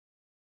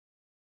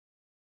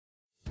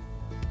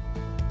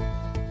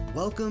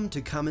Welcome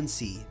to Come and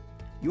See,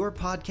 your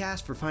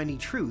podcast for finding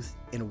truth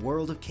in a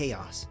world of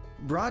chaos.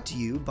 Brought to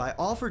you by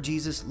All for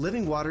Jesus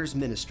Living Waters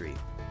Ministry.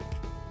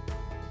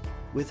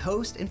 With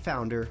host and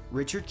founder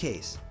Richard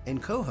Case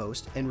and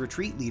co-host and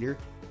retreat leader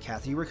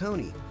Kathy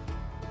Riccone.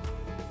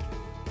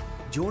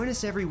 Join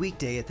us every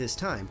weekday at this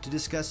time to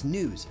discuss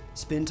news,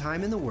 spend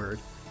time in the Word,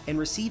 and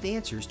receive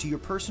answers to your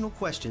personal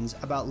questions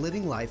about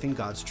living life in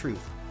God's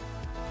truth.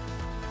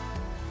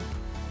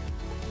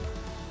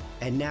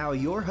 And now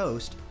your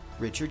host,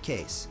 Richard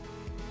Case.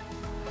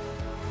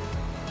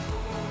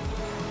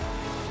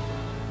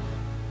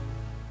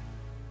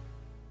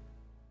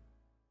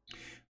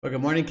 Well, good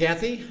morning,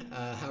 Kathy.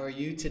 How are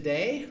you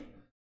today?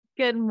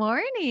 Good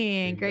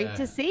morning. Great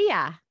to see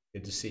ya.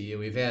 Good to see you.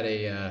 We've had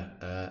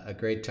a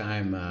great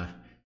time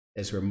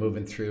as we're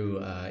moving through,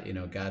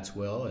 God's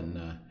will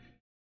and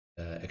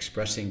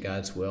expressing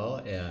God's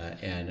will.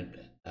 And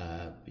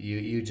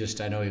you just,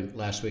 I know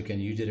last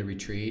weekend you did a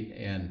retreat,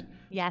 and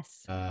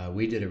yes,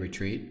 we did a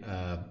retreat.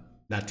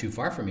 Not too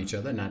far from each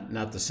other,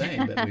 not the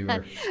same, but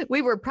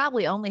we were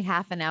probably only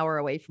half an hour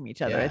away from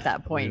each other at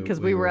that point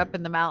because we were up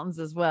in the mountains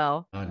as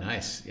well. Oh,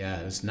 nice.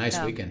 Yeah, it was a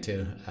nice weekend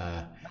too.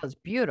 It was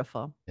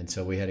beautiful. And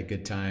so we had a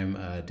good time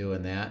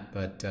doing that.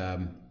 But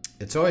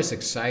it's always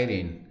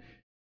exciting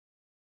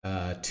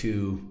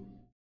to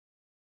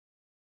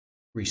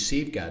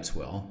receive God's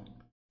will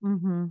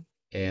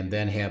and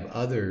then have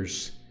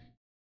others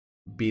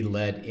be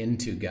led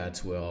into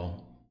God's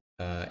will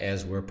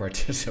as we're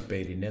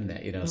participating in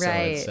that,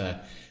 Right. So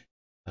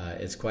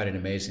it's quite an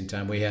amazing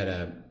time. We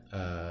had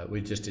we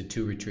just did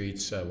 2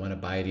 retreats, one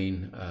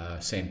abiding,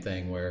 same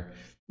thing where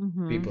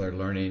people are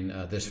learning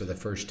this for the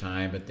first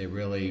time, but they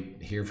really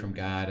hear from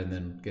God and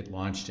then get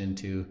launched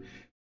into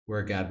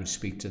where God would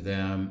speak to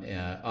them,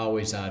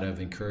 always out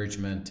of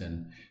encouragement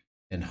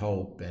and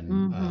hope.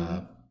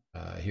 And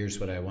here's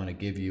what I want to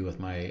give you with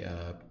my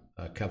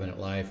covenant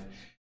life.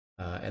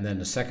 And then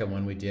the second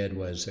one we did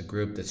was a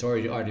group that's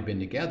already been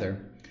together,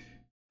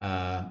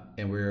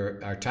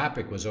 and our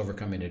topic was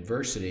overcoming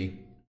adversity.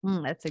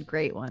 That's a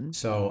great one.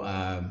 So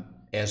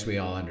as we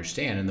all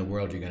understand, in the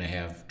world you're going to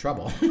have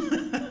trouble.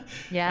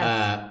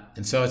 Yes.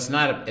 And so it's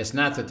not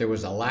that there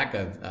was a lack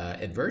of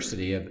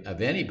adversity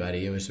of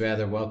anybody. It was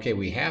rather, well, okay,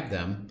 we have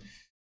them,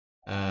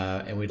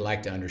 and we'd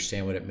like to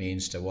understand what it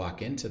means to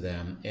walk into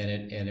them.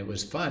 And it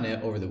was fun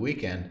over the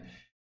weekend.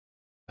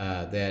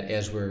 That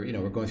as we're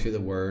going through the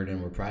Word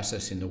and we're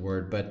processing the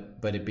Word,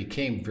 but it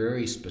became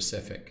very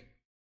specific.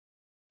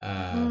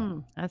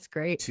 That's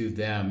great to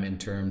them in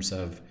terms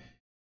of,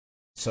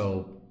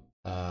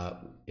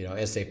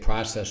 as they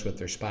process with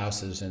their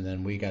spouses, and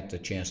then we got the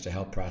chance to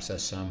help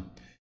process some.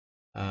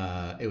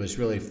 It was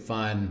really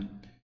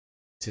fun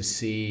to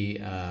see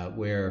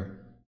where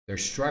they're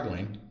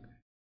struggling,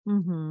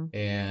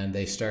 and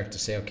they start to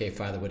say, "Okay,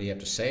 Father, what do you have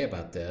to say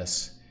about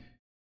this?"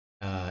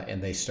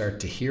 And they start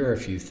to hear a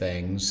few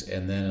things,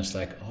 and then it's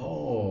like,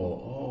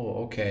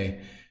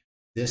 okay,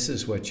 this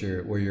is where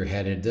you're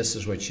headed. This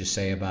is what you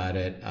say about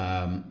it,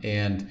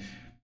 and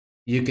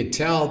you could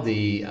tell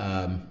the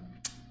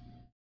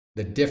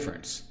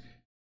difference.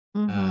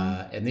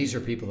 And these are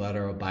people that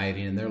are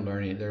abiding, and they're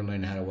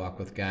learning how to walk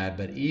with God.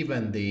 But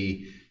even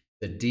the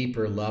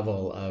deeper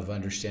level of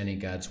understanding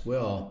God's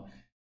will,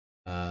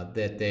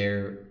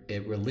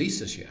 it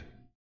releases you.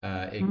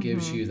 It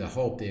gives you the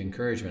hope, the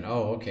encouragement.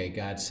 Oh, okay,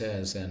 God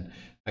says, and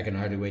I can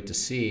hardly wait to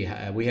see.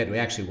 We had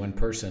actually one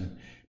person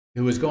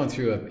who was going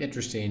through an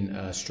interesting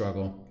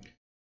struggle,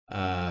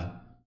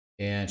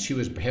 and she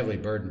was heavily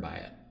burdened by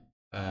it.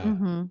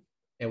 And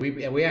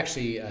we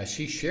actually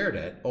she shared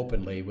it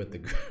openly with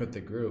the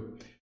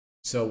group.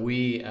 So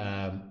we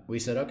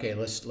said, okay,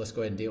 let's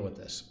go ahead and deal with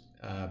this.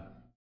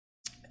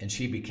 And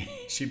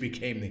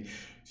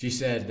she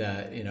said,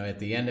 at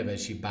the end of it,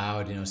 she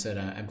bowed, said,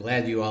 "I'm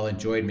glad you all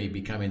enjoyed me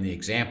becoming the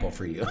example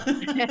for you."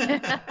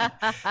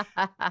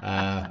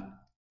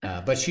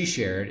 But she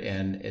shared,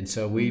 and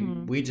so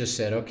we just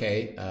said,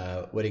 okay,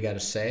 what do you got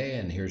to say?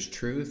 And here's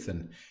truth.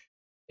 And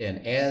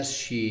as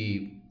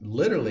she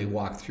literally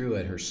walked through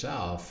it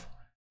herself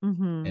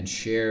and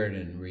shared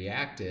and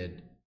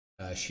reacted,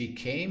 she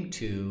came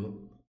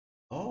to,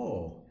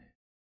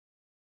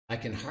 I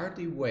can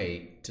hardly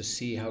wait to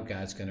see how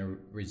God's going to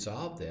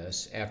resolve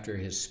this after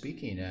his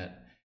speaking it.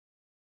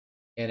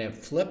 And it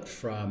flipped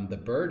from the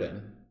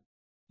burden,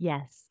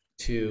 yes,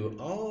 to,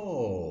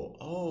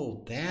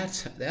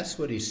 that's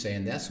what he's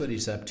saying. That's what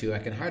he's up to. I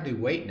can hardly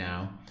wait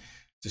now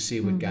to see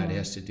what God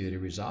has to do to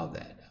resolve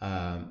that.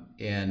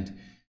 And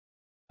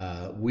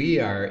we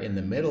are in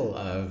the middle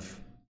of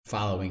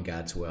following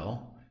God's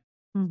will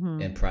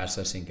and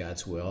processing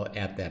God's will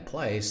at that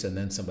place, and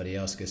then somebody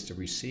else gets to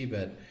receive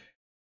it.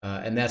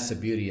 And that's the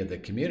beauty of the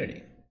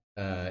community,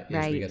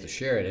 is we get to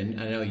share it. And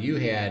I know you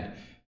had,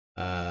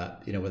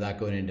 without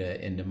going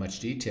into much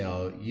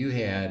detail, you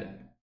had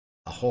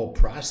a whole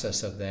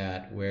process of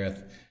that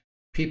with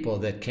people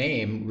that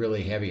came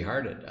really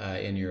heavy-hearted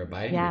in your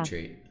abiding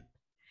retreat.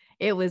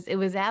 It was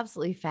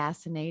absolutely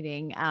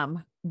fascinating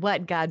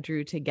what God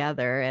drew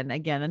together. And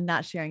again, I'm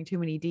not sharing too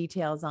many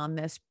details on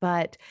this,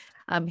 but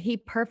he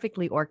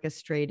perfectly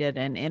orchestrated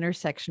an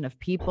intersection of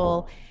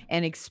people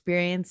and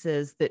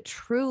experiences that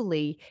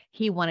truly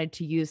he wanted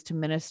to use to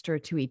minister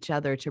to each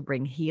other, to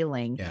bring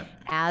healing. Yeah.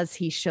 As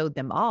he showed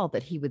them all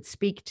that he would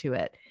speak to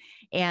it.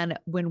 And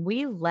when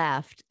we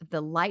left,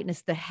 the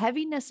lightness, the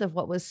heaviness of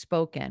what was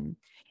spoken,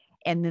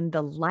 and then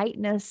the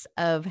lightness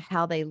of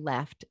how they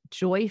left,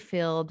 joy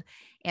filled.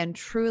 And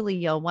truly,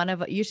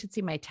 you should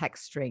see my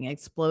text string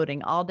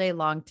exploding all day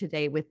long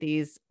today with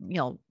these,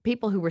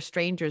 people who were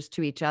strangers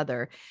to each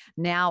other,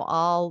 now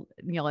all,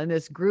 in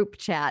this group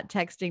chat,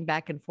 texting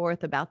back and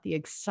forth about the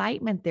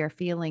excitement they're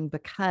feeling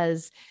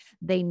because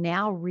they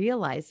now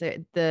realize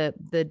that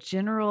the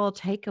general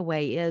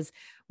takeaway is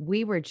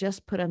we were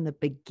just put on the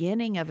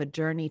beginning of a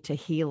journey to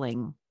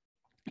healing.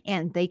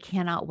 And they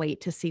cannot wait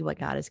to see what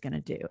God is going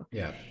to do.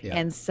 Yeah, yeah.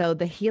 And so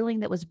the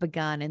healing that was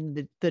begun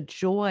and the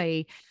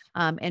joy,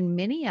 and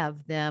many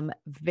of them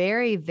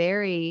very,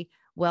 very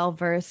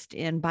well-versed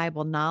in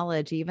Bible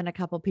knowledge, even a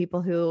couple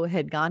people who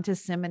had gone to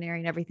seminary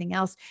and everything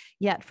else.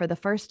 Yet for the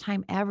first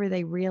time ever,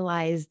 they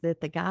realized that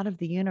the God of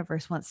the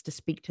universe wants to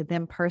speak to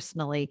them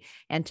personally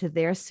and to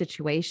their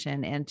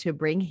situation and to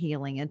bring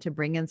healing and to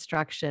bring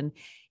instruction.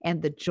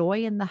 And the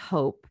joy and the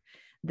hope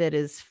that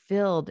is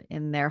filled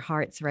in their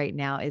hearts right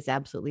now is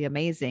absolutely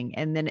amazing.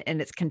 And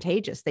it's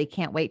contagious. They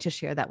can't wait to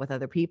share that with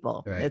other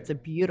people. Right. It's a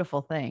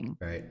beautiful thing.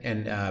 Right.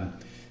 And,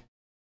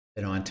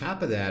 on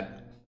top of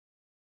that,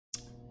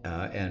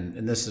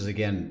 and this is,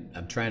 again,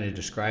 I'm trying to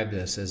describe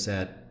this, is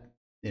that,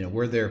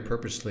 we're there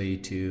purposely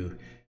to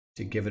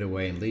give it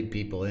away and lead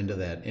people into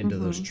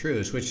those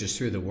truths, which is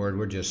through the word.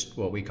 We're just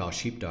what we call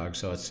sheepdogs.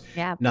 So it's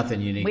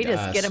nothing unique to us. We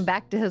just get them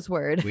back to his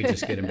word. We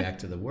just get them back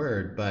to the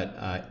word.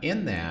 But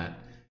in that,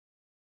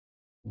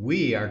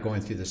 we are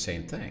going through the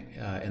same thing.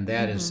 And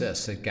that is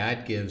this, that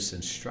God gives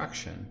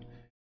instruction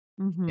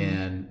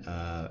and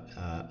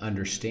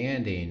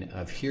understanding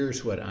of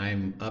here's what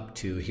I'm up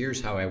to.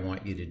 Here's how I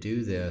want you to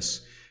do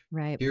this.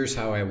 Right. Here's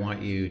how I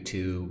want you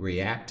to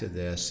react to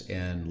this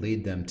and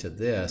lead them to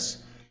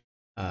this.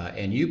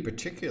 And you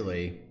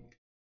particularly,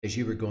 as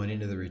you were going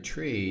into the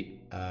retreat,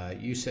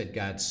 you said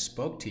God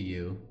spoke to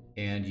you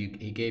and he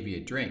gave you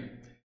a dream.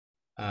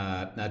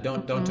 Now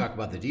don't talk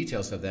about the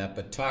details of that,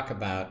 but talk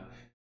about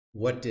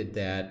what did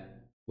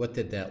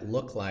that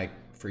look like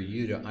for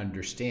you to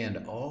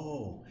understand?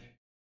 Oh,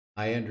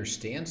 I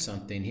understand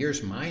something.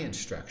 Here's my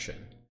instruction.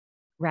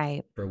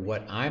 Right. For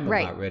what I'm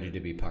about ready to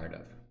be part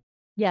of.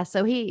 Yeah.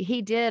 So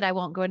he did. I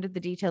won't go into the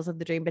details of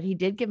the dream, but he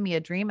did give me a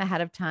dream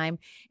ahead of time.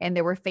 And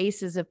there were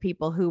faces of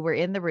people who were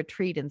in the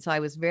retreat. And so I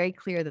was very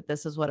clear that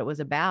this is what it was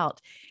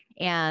about.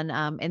 And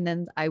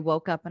then I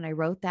woke up and I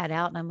wrote that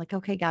out and I'm like,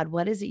 okay, God,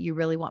 what is it you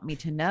really want me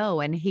to know?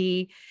 And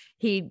he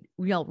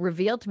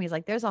revealed to me, he's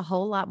like, there's a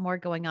whole lot more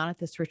going on at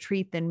this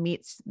retreat than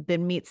meets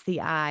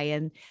the eye.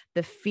 And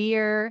the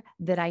fear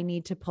that I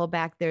need to pull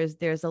back,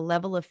 there's a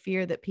level of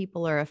fear that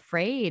people are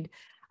afraid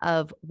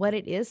of what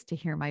it is to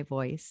hear my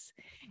voice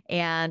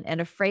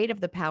and afraid of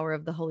the power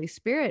of the Holy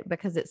Spirit,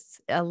 because it's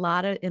in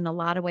a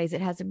lot of ways,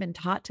 it hasn't been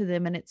taught to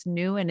them and it's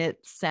new and it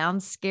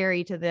sounds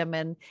scary to them.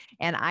 And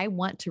I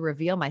want to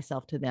reveal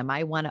myself to them.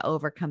 I want to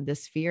overcome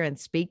this fear and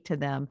speak to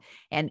them.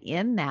 And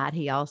in that,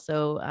 he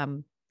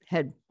also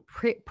had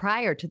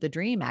prior to the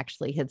dream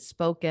actually had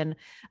spoken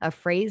a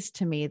phrase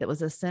to me that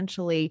was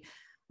essentially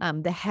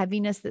the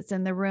heaviness that's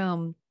in the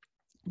room.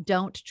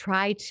 Don't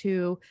try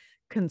to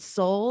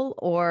console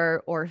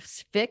or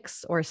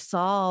fix or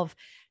solve,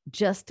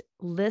 just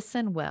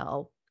listen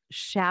well,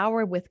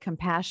 shower with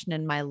compassion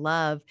and my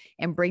love,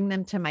 and bring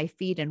them to my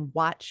feet and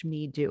watch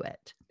me do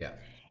it. Yeah.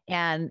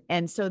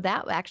 And so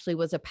that actually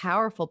was a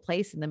powerful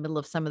place in the middle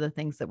of some of the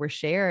things that were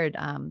shared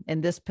in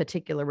this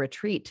particular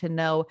retreat, to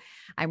know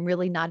I'm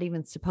really not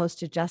even supposed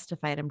to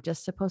justify it. I'm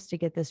just supposed to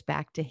get this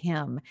back to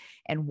him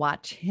and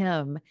watch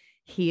him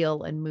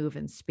heal and move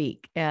and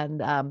speak.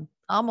 And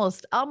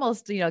almost,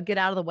 get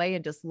out of the way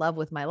and just love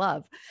with my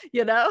love,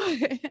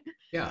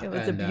 Yeah. It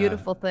was a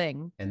beautiful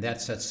thing. And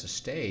that sets the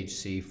stage,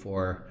 see,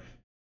 for,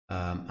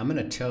 I'm going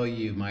to tell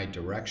you my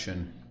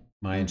direction,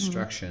 my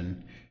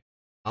instruction.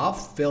 I'll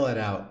fill it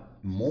out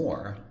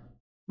more.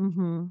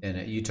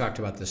 And you talked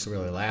about this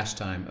really last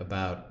time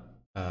about,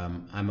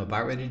 I'm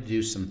about ready to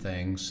do some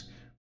things.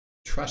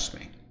 Trust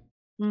me.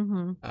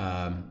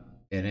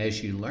 And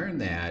as you learn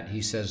that,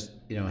 he says,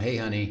 hey,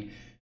 honey,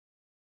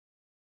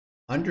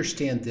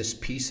 understand this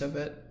piece of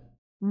it.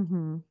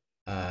 And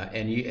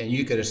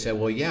you could have said,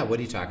 well, yeah, what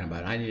are you talking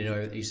about? I need to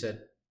know. He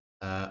said,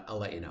 I'll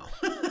let you know.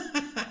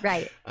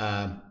 Right.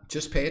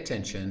 Just pay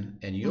attention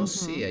and you'll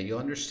see it. You'll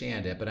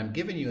understand it. But I'm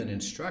giving you an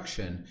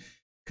instruction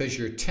because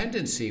your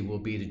tendency will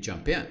be to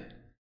jump in.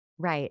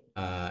 Right.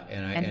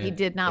 And he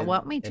did not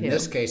want me to. In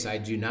this case, I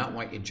do not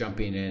want you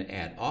jumping in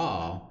at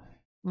all.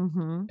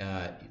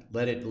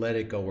 Let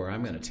it go where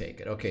I'm going to take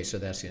it. Okay, so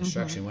that's the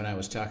instruction. When I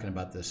was talking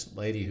about this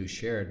lady who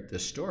shared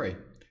this story,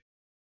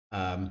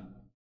 well,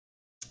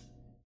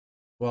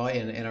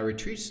 in our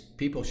retreats,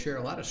 people share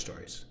a lot of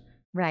stories.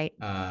 Right.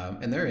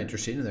 And they're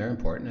interesting and they're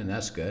important, and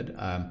that's good.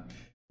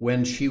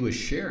 When she was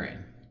sharing,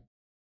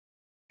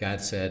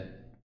 God said,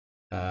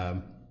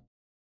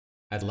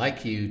 I'd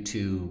like you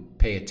to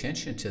pay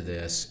attention to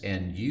this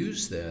and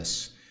use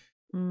this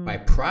by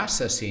Mm.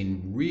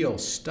 processing real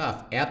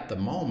stuff at the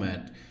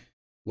moment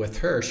with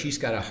her. She's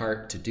got a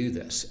heart to do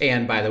this.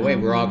 And by the way,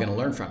 we're all Mm-hmm. going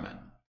to learn from it.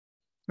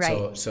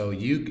 Right. So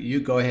you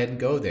go ahead and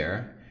go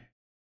there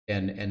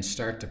and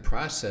start to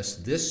process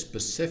this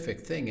specific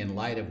thing in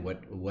light of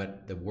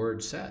what the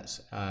word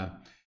says.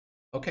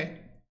 Okay.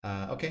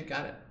 Okay,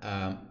 got it.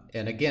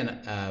 And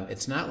again,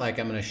 it's not like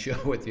I'm going to show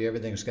with you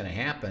everything's going to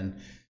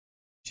happen.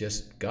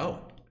 Just go.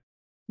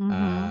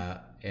 Mm-hmm.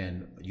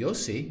 And you'll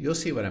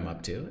see what I'm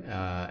up to.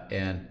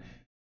 And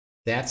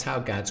that's how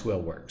God's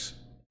will works.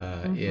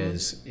 Mm-hmm.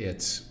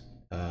 It's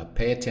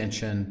pay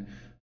attention,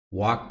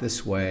 walk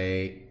this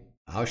way.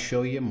 I'll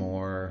show you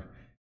more.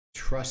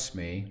 Trust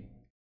me.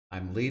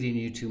 I'm leading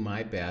you to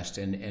my best.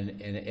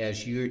 And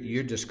as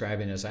you're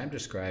describing, as I'm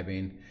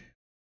describing,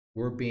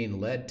 we're being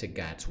led to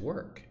God's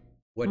work,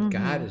 what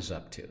God Mm-hmm. is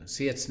up to.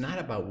 See, it's not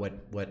about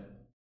what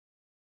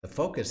the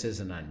focus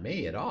isn't on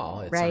me at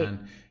all. It's Right.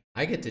 on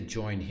I get to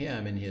join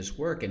him in his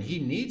work, and he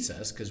needs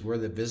us because we're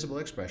the visible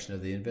expression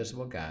of the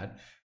invisible God.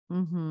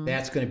 Mm-hmm.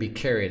 That's going to be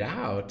carried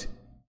out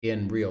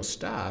in real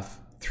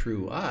stuff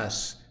through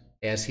us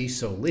as he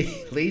so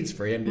leads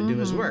for him to do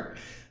his Mm-hmm. work.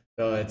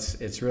 So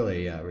it's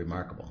really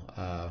remarkable.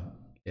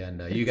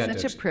 And you It's got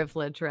such a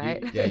privilege,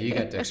 right? you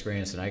got to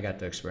experience it, and I got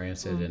to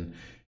experience it, Mm.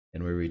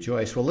 and we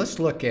rejoice. Well, let's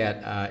look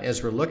at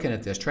as we're looking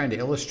at this, trying to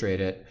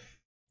illustrate it,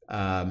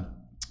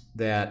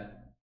 that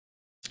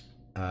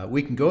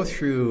we can go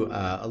through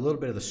a little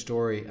bit of the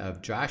story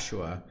of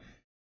Joshua.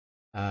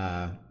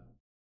 And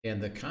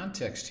the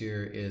context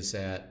here is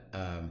that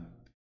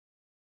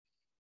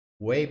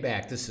way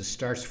back,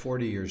 starts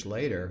 40 years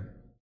later,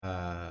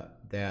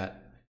 that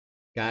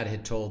God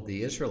had told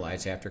the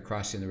Israelites after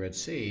crossing the Red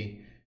Sea,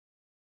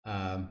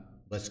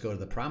 let's go to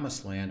the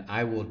promised land.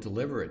 I will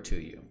deliver it to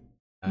you.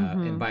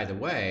 Mm-hmm. And by the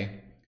way,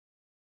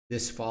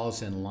 this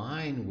falls in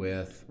line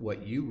with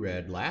what you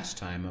read last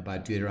time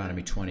about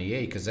Deuteronomy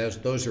 28, because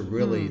those are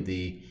really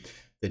the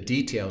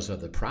details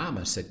of the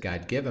promise that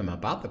God gave him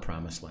about the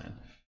promised land.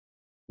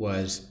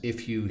 Was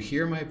if you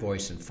hear my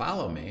voice and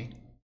follow me,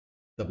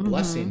 the Mm-hmm.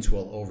 blessings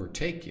will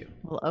overtake you.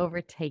 Will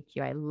overtake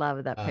you. I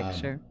love that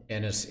picture.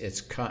 And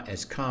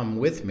it's come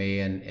with me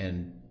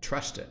and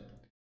trust it.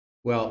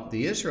 Well,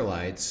 the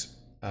Israelites,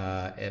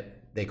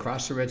 they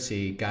cross the Red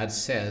Sea. God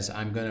says,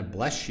 I'm going to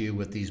bless you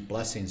with these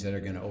blessings that are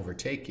going to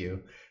overtake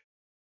you.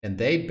 And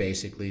they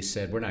basically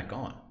said, we're not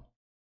going.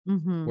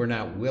 Mm-hmm. We're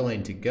not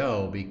willing to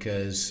go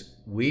because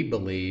we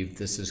believe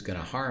this is going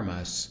to harm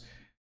us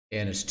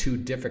and it's too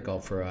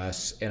difficult for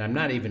us. And I'm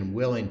not even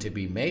willing to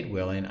be made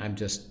willing. I'm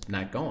just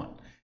not going.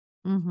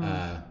 Mm-hmm.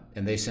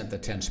 And they sent the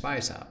 10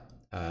 spies out.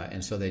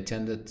 And so they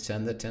tend to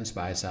send the 10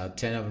 spies out.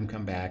 10 of them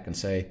come back and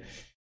say,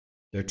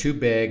 they're too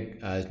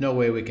big. There's no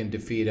way we can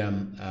defeat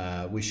them.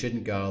 We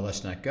shouldn't go.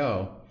 Let's not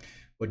go.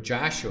 But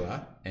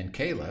Joshua and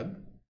Caleb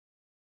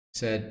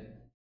said,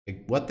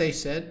 what they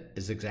said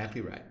is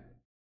exactly right.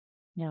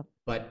 Yep.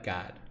 But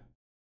God.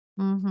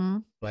 Mm-hmm.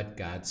 But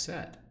God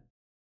said.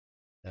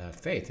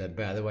 Faith.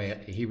 By the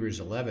way, Hebrews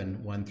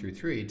 11, 1 through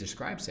 3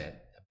 describes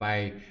that.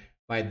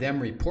 By them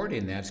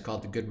reporting that, it's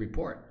called the good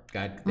report.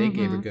 They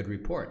gave a good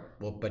report.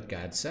 Well, but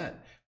God said,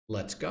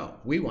 let's go.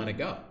 We want to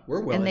go. We're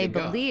willing to go. And they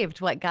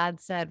believed what God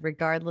said,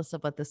 regardless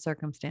of what the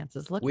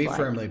circumstances looked We like.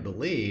 firmly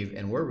believe,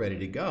 and we're ready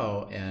to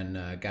go.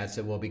 And God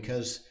said, well,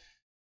 because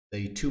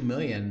the 2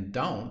 million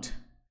don't,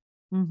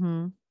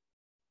 Mm-hmm.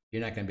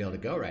 you're not going to be able to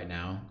go right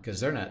now because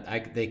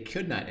they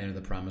could not enter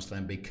the promised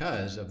land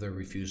because of their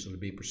refusal to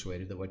be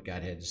persuaded that what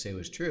God had to say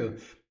was true.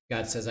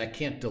 God says, I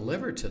can't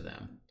deliver to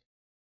them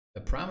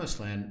the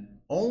promised land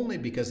only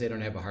because they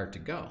don't have a heart to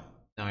go.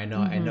 Now,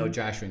 I know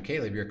Joshua and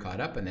Caleb, you're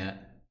caught up in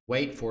that.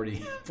 Wait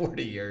 40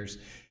 years,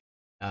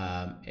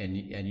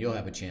 and you'll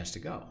have a chance to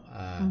go.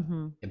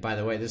 And by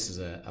the way, this is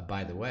a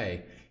by the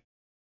way,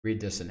 read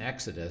this in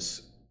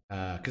Exodus,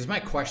 because my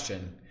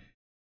question,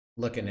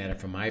 looking at it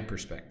from my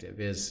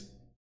perspective, is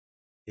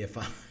if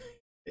I'm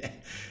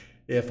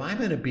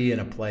going to be in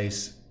a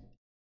place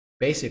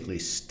basically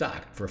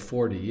stuck for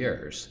 40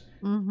 years,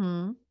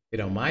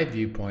 my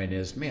viewpoint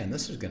is, man,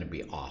 this is going to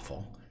be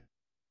awful.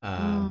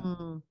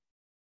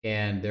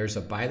 And there's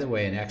by the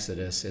way, in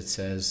Exodus, it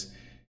says,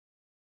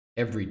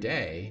 every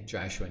day,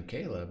 Joshua and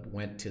Caleb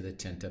went to the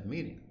tent of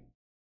meeting.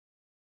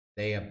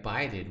 They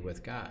abided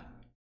with God.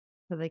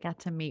 So they got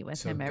to meet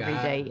with him every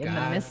day in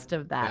the midst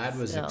of that. God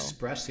was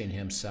expressing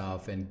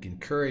himself and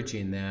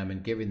encouraging them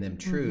and giving them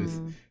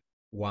truth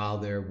while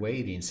they're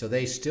waiting. So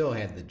they still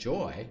had the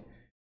joy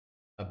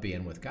of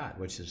being with God,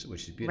 which is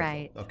beautiful.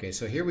 Right. Okay,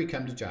 so here we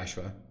come to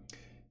Joshua,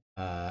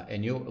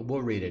 and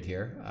we'll read it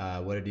here,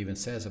 what it even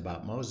says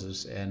about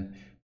Moses. And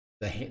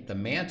the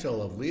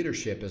mantle of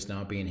leadership is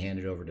now being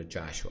handed over to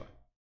Joshua.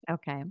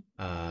 Okay.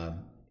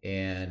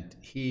 And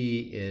he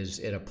is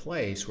at a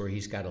place where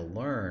he's got to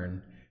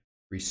learn,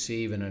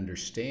 receive, and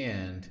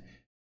understand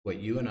what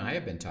you and I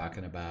have been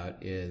talking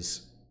about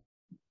is,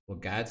 well,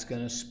 God's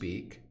going to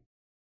speak,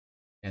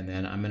 and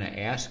then I'm going to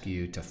ask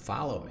you to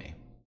follow me.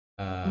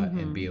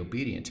 and be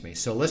obedient to me.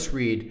 So let's go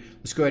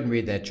ahead and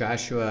read that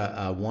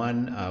Joshua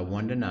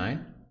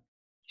 1:1-9.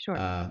 Sure.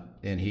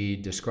 And he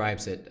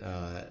describes it,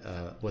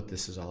 what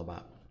this is all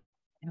about.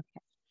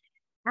 Okay.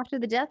 After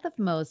the death of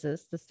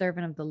Moses, the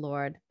servant of the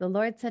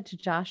Lord said to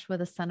Joshua,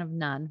 the son of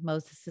Nun,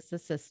 Moses'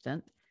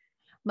 assistant,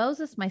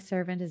 Moses, my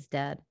servant, is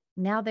dead.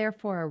 Now,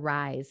 therefore,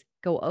 arise,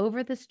 go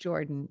over this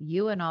Jordan,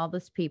 you and all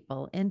this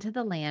people, into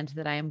the land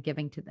that I am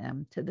giving to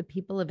them, to the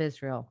people of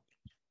Israel.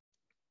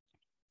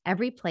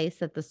 Every place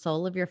that the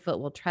sole of your foot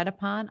will tread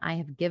upon, I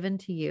have given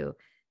to you,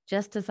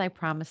 just as I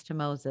promised to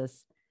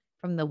Moses.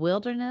 From the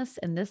wilderness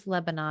and this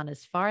Lebanon,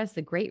 as far as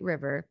the great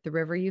river, the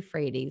river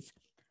Euphrates,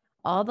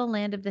 all the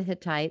land of the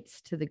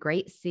Hittites to the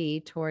great sea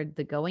toward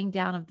the going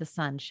down of the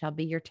sun shall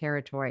be your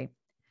territory.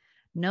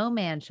 No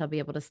man shall be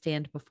able to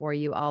stand before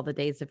you all the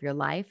days of your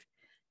life.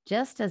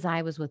 Just as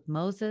I was with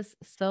Moses,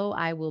 so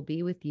I will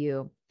be with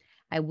you.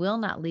 I will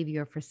not leave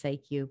you or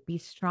forsake you. Be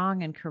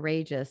strong and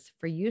courageous,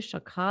 for you shall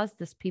cause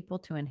this people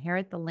to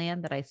inherit the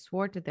land that I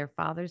swore to their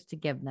fathers to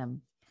give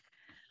them.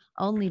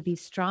 Only be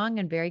strong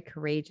and very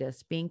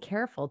courageous, being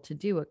careful to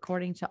do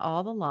according to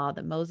all the law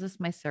that Moses,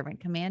 my servant,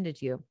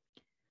 commanded you.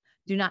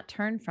 Do not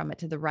turn from it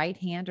to the right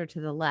hand or to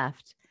the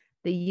left,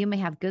 that you may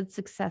have good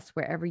success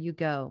wherever you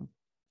go.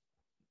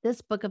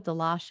 This book of the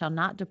law shall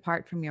not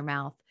depart from your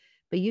mouth,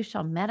 but you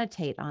shall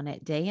meditate on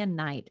it day and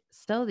night,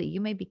 so that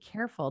you may be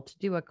careful to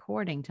do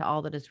according to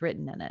all that is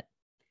written in it.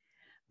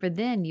 For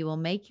then you will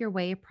make your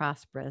way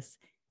prosperous,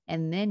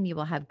 and then you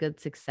will have good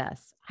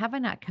success. Have I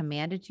not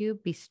commanded you?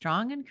 Be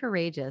strong and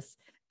courageous.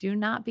 Do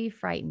not be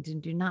frightened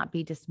and do not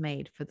be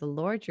dismayed, for the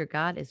Lord your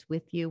God is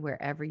with you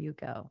wherever you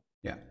go.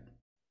 Yeah.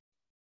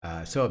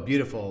 So a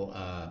beautiful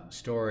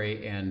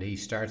story, and he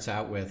starts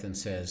out with and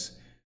says,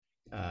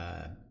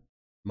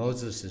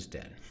 Moses is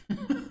dead.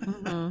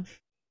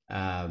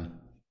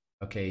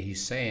 Okay,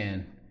 he's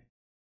saying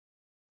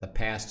the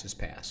past is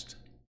past.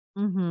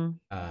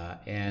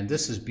 And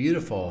this is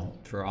beautiful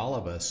for all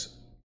of us.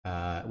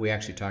 We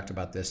actually talked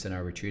about this in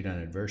our retreat on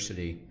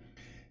adversity,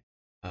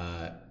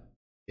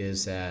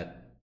 is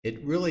that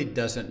it really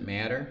doesn't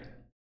matter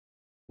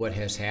what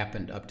has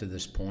happened up to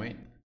this point.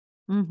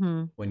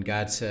 When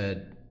God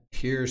said,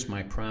 here's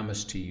my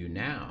promise to you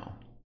now,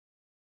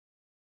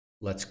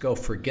 let's go.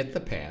 Forget the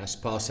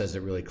past. Paul says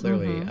it really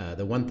clearly.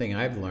 The one thing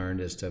I've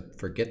learned is to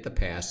forget the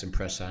past and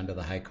press on to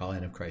the high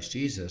calling of Christ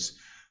Jesus.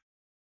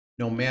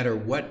 No matter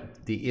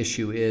what the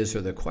issue is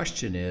or the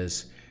question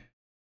is,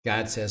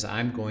 God says,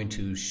 I'm going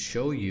to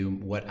show you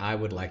what I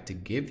would like to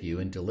give you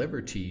and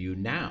deliver to you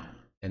now.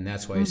 And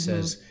that's why he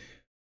says,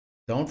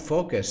 don't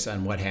focus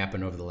on what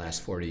happened over the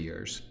last 40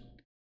 years.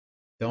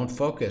 Don't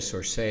focus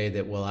or say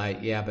that, well,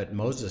 but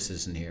Moses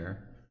isn't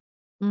here.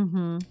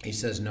 He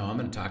says, no, I'm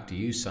going to talk to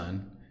you,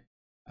 son.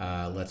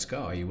 Let's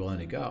go. Are you willing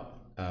to go?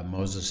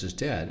 Moses is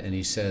dead. And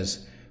he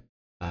says,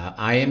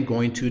 I am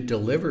going to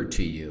deliver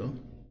to you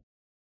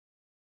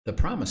the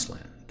promised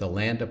land, the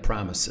land of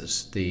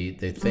promises, the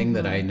thing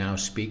that I now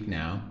speak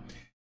now.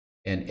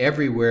 And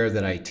everywhere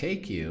that I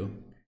take you,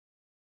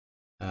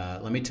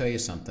 let me tell you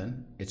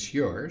something, it's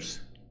yours.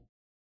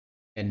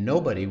 And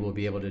nobody will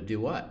be able to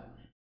do what?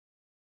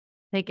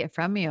 Take it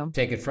from you.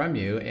 Take it from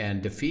you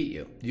and defeat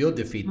you. You'll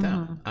defeat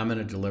them. I'm going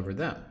to deliver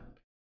them.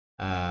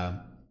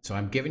 So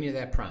I'm giving you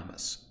that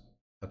promise.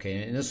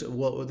 Okay, and this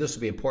will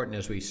be important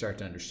as we start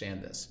to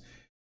understand this.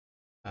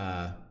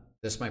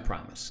 This is my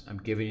promise. I'm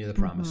giving you the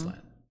promised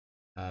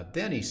land.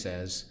 Then he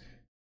says,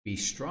 be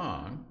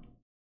strong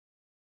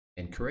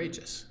and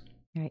courageous.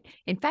 Right.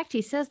 In fact,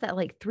 he says that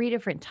like 3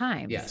 different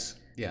times. Yes.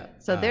 Yeah.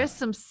 So there's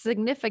some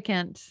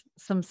significance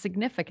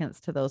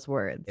to those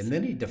words. And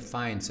then he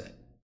defines it.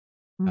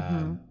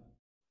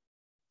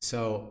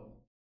 So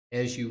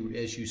as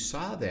you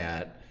saw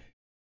that,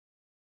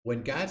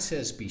 when God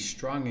says be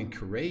strong and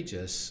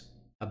courageous,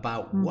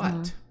 about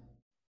what?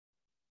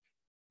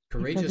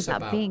 Courageous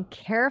about being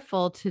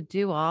careful to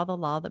do all the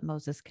law that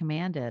Moses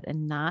commanded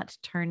and not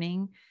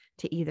turning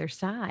to either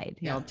side,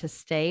 you know, to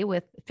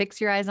fix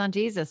your eyes on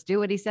Jesus, do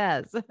what he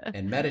says.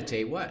 And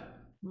meditate what?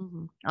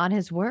 On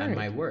his word. On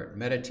my word.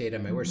 Meditate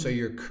on my word. So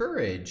your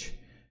courage,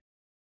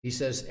 he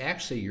says,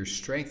 actually your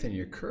strength and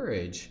your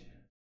courage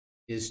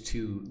is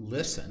to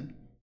listen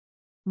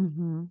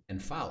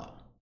and follow.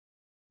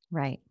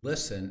 Right.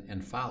 Listen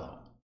and follow.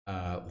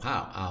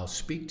 I'll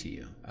speak to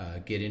you.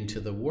 Get into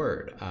the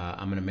word.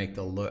 I'm going to make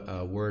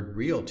the word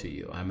real to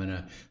you. I'm going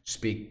to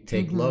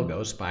take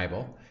Logos,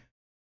 Bible,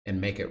 and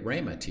make it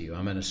Rhema to you.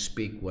 I'm going to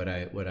speak what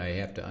I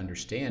have to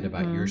understand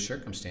about your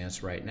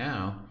circumstance right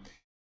now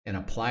and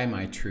apply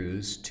my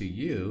truths to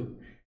you.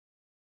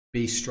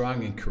 Be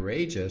strong and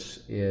courageous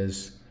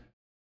is,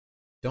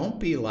 don't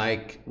be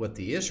like what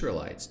the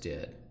Israelites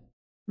did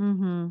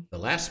the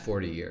last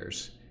 40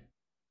 years.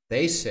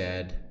 They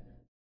said,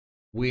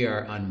 we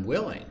are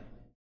unwilling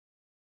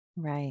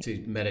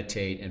to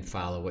meditate and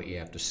follow what you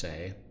have to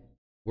say.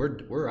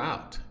 We're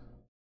out.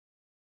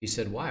 He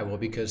said, why? Well,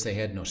 because they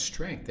had no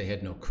strength. They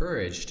had no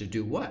courage to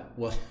do what?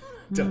 Well,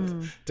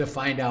 to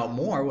find out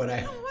more what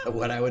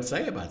I would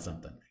say about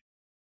something.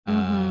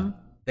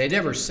 They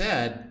never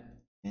said,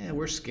 Yeah,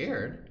 we're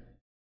scared.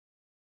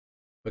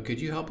 But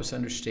could you help us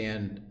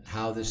understand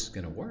how this is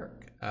going to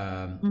work?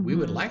 We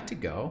would like to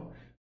go.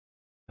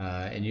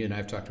 And you and I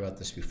have talked about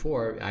this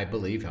before. I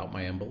believe, help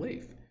my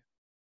unbelief.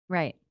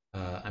 Right.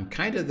 I'm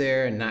kind of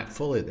there and not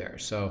fully there.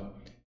 So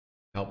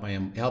help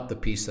the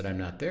piece that I'm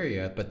not there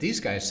yet. But these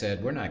guys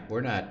said, we're not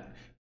going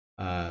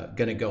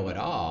to go at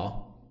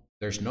all.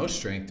 There's no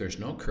strength. There's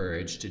no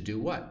courage to do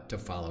what? To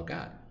follow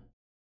God.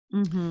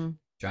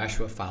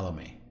 Joshua, follow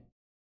me.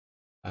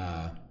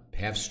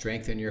 Have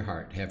strength in your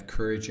heart. Have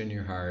courage in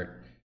your heart.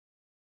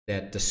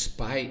 That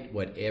despite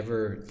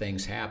whatever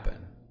things happen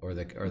or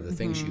the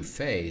things you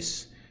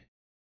face,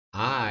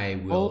 I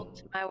will. Hold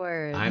to my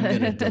word. I'm going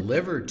to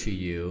deliver to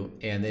you,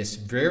 and it's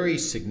very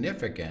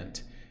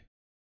significant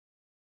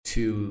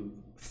to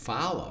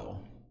follow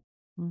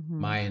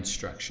my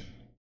instruction.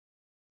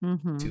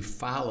 To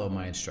follow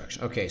my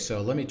instruction. Okay,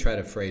 so let me try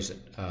to phrase it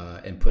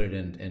and put it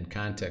in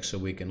context so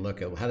we can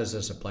look at how does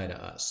this apply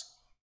to us.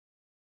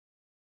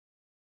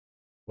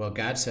 Well,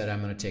 God said,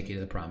 I'm going to take you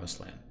to the promised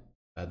land.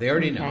 They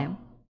already know.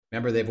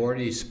 Remember, they've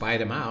already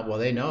spied him out. Well,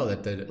 they know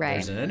that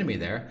there's an enemy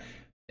there,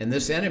 and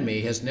this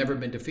enemy has never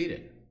been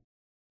defeated.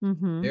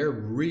 They're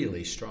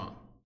really strong,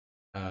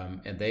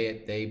 and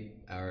they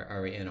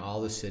are in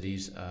all the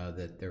cities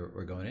that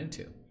we're going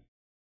into.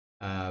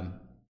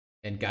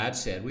 And God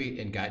said,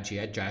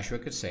 Joshua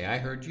could say, I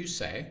heard you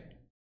say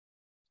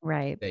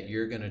that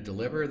you're going to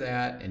deliver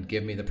that and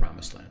give me the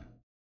promised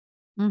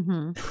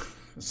land.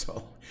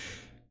 So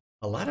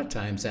a lot of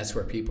times that's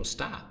where people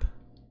stop.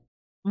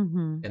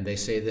 And they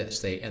say this,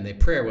 they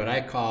pray what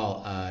I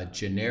call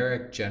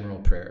generic general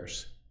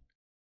prayers.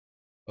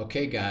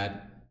 Okay,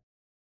 God,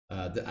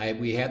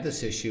 we have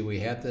this issue, we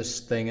have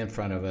this thing in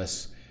front of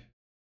us.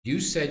 You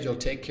said you'll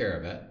take care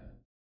of it.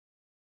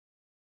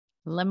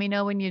 Let me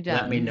know when you're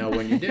done. Let me know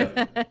when you do.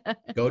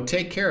 Go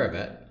take care of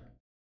it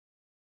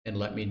and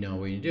let me know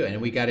when you do.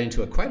 And we got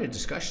into quite a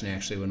discussion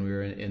actually when we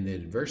were in the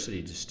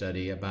adversity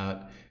study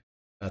about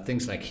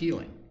things like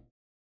healing,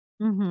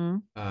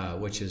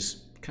 which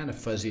is kind of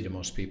fuzzy to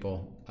most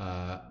people,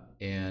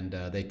 and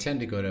they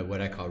tend to go to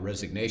what I call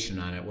resignation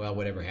on it. Well,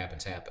 whatever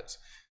happens, happens.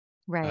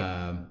 Right.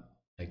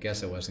 I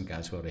guess it wasn't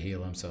God's will to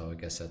heal him, so I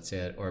guess that's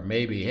it. Or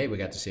maybe, hey, we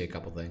got to see a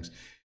couple things.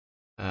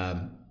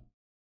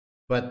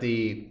 But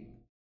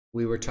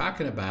we were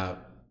talking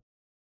about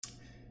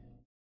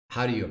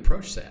how do you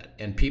approach that,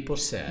 and people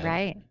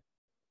said,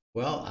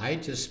 well, I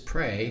just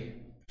pray,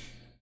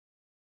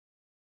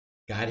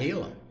 God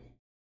heal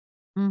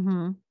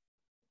him.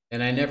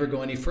 And I never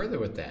go any further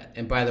with that.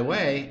 And by the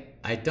way,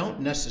 I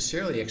don't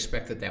necessarily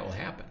expect that will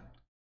happen.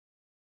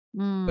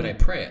 But I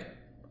pray it.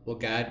 Well,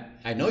 God,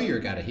 I know you're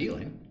a God of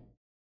healing.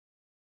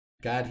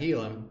 God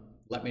heal him.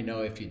 Let me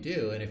know if you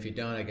do. And if you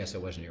don't, I guess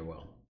it wasn't your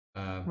will.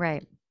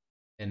 Right.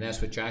 And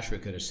that's what Joshua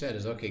could have said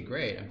is, okay,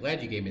 great. I'm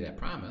glad you gave me that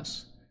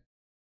promise.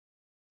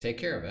 Take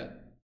care of it.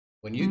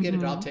 When you get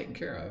it all taken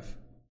care of,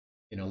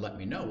 let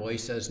me know. Well, he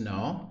says,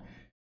 no.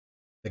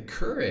 The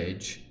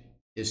courage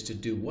is to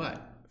do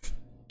what?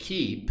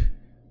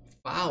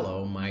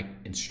 Follow my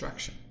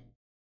instruction.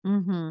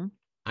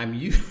 I'm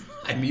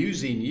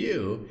using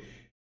you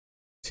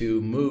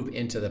to move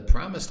into the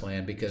promised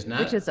land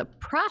which is a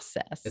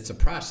process. It's a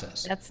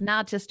process. That's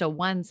not just a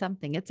one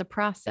something. It's a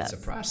process.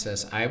 It's a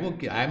process. I'm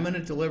going to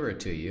deliver it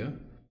to you.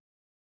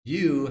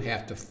 You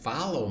have to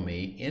follow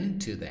me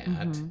into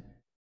that.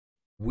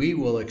 We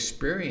will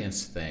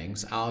experience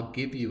things. I'll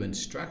give you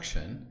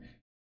instruction,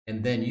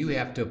 and then you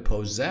have to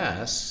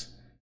possess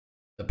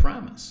the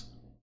promise.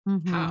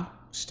 How?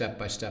 Step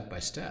by step by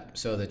step.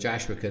 So that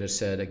Joshua could have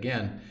said,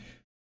 again,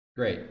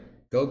 great,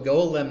 go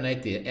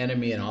eliminate the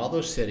enemy in all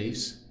those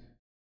cities.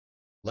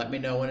 Let me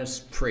know when it's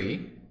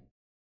free,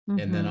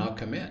 and then I'll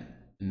come in.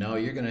 No,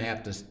 you're going to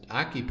have to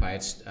occupy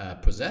it,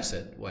 possess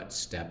it,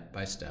 step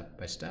by step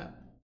by step.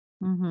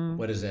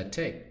 What does that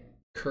take?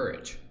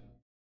 Courage.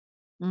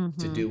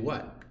 To do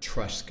what?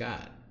 Trust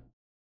God.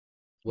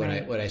 What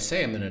I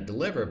say, I'm going to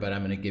deliver, but I'm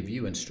going to give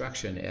you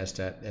instruction as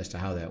to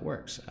how that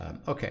works.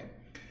 Okay.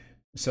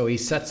 So he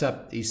sets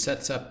up the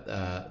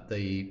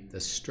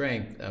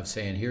strength of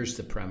saying, here's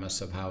the premise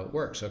of how it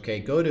works.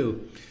 Okay, go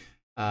to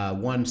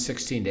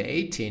 1:16 to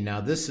 18. Now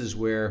this is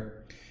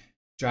where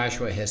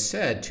Joshua has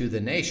said to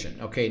the nation,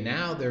 okay,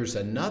 now there's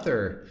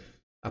another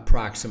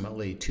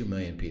approximately 2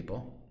 million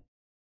people.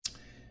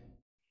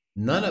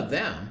 None of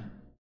them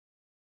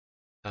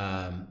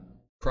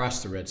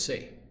crossed the Red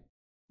Sea.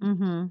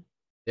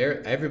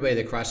 Everybody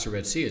that crossed the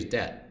Red Sea is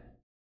dead.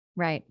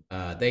 Right.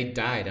 They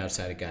died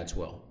outside of God's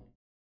will.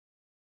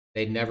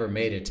 They never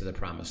made it to the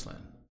promised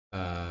land.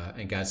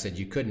 And God said,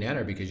 you couldn't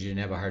enter because you didn't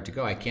have a heart to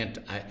go.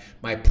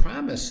 My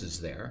promise is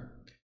there.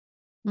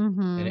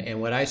 And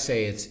what I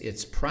say,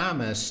 it's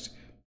promised,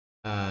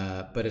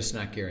 but it's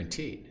not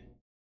guaranteed.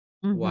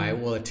 Why?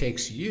 Well, it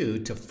takes you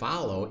to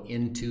follow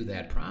into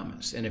that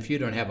promise. And if you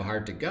don't have a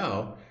heart to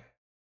go,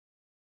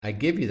 I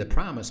give you the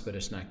promise, but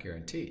it's not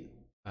guaranteed.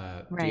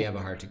 Do you have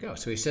a heart to go?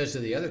 So he says to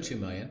the other 2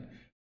 million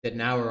that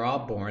now are all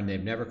born.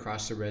 They've never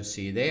crossed the Red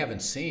Sea. They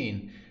haven't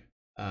seen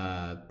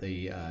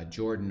the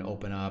Jordan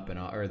open up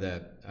or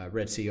the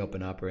Red Sea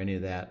open up or any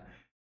of that.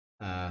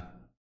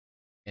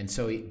 And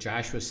so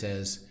Joshua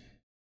says,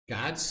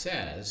 God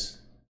says,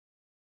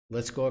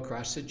 let's go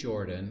across the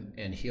Jordan,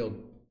 and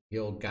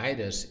he'll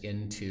guide us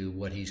into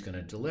what he's going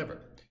to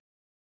deliver.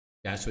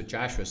 That's what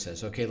Joshua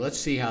says. Okay, let's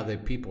see how the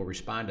people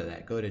respond to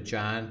that. Go to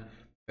Joshua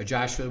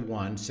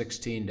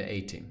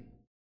 1:16-18.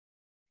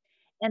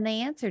 And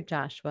they answered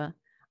Joshua,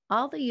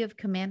 all that you have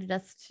commanded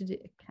us to do,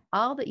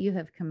 all that you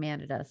have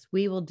commanded us,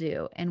 we will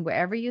do. And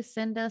wherever you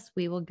send us,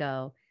 we will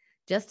go.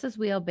 Just as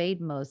we obeyed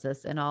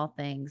Moses in all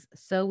things,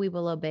 so we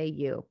will obey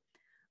you.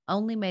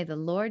 Only may the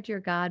Lord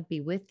your God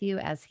be with you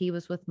as he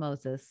was with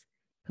Moses.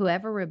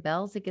 Whoever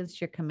rebels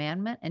against your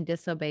commandment and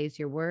disobeys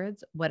your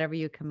words, whatever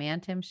you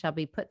command him shall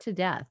be put to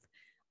death.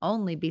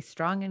 Only be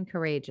strong and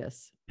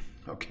courageous.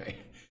 Okay.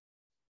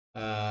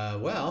 I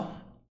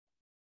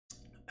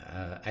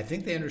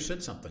think they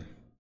understood something.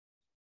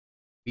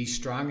 Be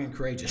strong and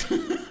courageous.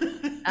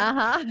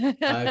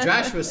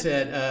 Joshua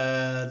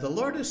said, the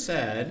Lord has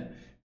said,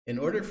 in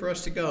order for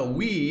us to go,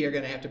 we are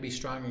going to have to be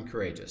strong and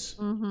courageous.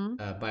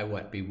 By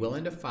what? Be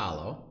willing to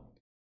follow.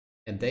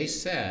 And they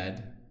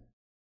said,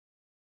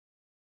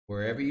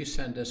 wherever you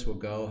send us, we'll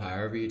go.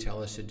 However you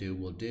tell us to do,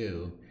 we'll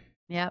do.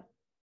 Yep.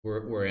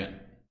 We're in.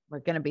 We're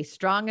going to be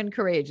strong and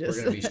courageous.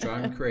 We're going to be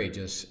strong and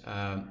courageous.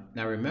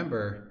 Now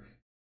remember,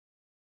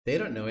 they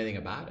don't know anything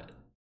about it.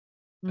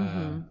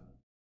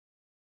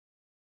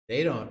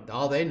 They don't.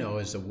 All they know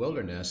is the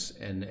wilderness,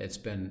 and it's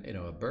been,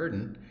 a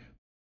burden.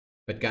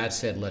 But God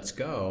said, "Let's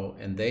go,"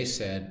 and they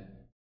said,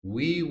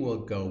 "We will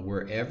go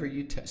wherever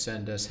you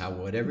send us,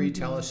 whatever you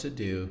tell us to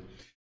do."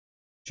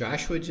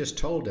 Joshua just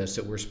told us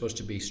that we're supposed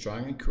to be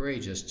strong and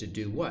courageous to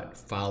do what?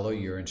 Follow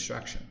your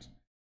instructions.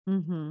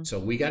 So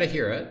we got to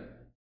hear it,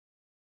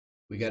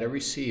 we got to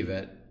receive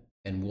it,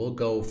 and we'll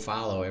go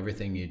follow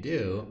everything you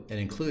do,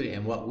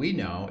 and what we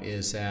know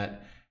is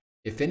that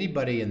if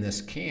anybody in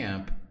this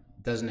camp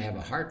doesn't have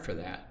a heart for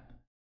that,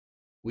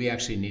 we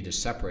actually need to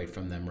separate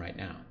from them right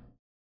now,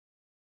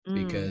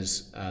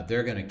 because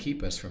they're going to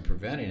keep us from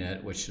preventing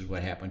it, which is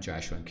what happened to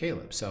Joshua and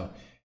Caleb. So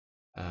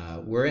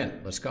we're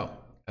in. Let's go,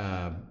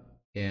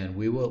 and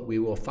we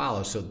will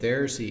follow. So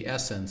there's the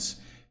essence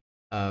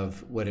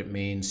of what it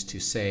means to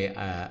say,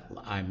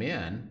 "I'm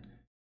in.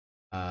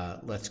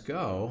 Let's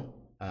go."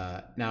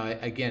 Now,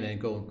 again,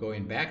 and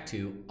going back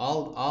to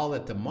all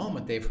at the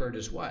moment they've heard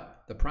is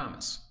what? The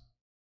promise.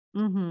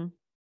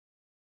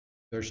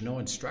 There's no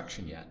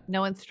instruction yet.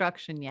 No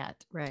instruction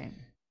yet, right?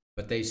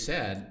 But they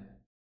said,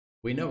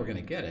 we know we're going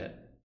to get it,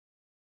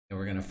 and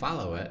we're going to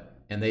follow it.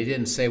 And they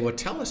didn't say, well,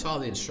 tell us all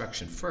the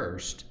instruction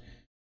first,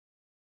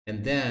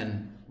 and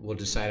then we'll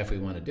decide if we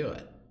want to do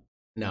it.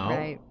 No.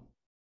 Right.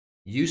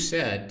 You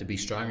said to be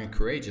strong and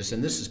courageous,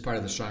 and this is part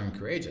of the strong and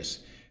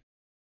courageous.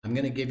 I'm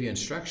going to give you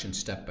instructions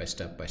step by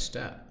step by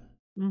step.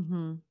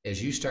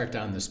 As you start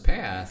down this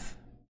path,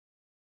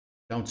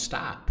 don't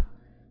stop.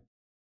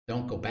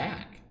 Don't go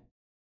back.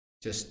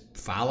 Just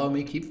follow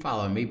me, keep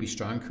following me, be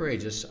strong and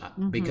courageous.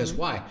 Because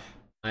why?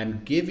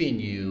 I'm giving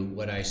you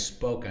what I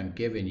spoke. I'm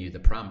giving you the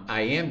promise.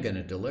 I am going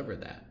to deliver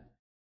that.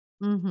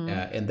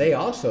 And they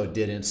also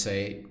didn't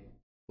say,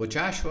 well,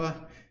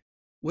 Joshua,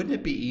 wouldn't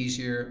it be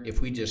easier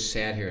if we just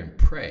sat here and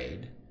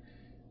prayed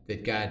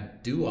that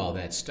God do all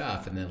that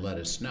stuff and then let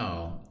us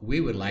know? We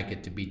would like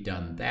it to be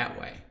done that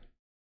way.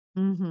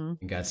 And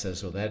God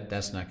says, well,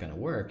 that's not going to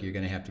work. You're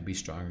going to have to be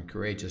strong and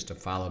courageous to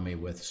follow me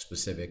with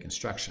specific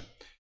instruction.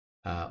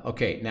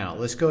 Okay, now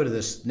let's go to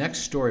this next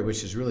story,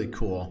 which is really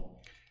cool.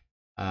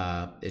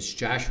 It's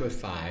Joshua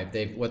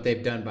 5. What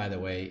they've done, by the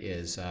way,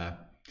 is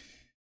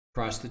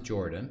cross the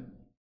Jordan,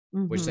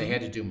 which they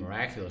had to do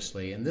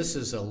miraculously. And this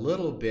is a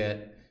little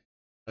bit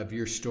of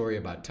your story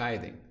about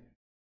tithing.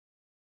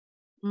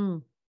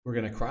 We're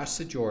going to cross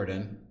the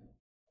Jordan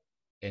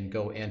and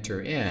go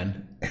enter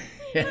in.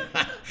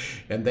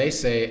 And they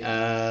say,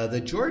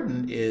 the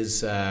Jordan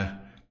is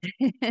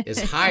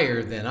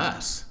higher than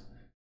us.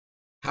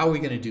 How are we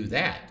going to do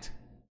that?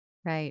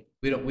 Right.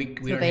 We so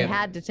don't they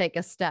had to take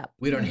a step.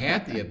 We don't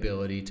have the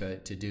ability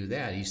to do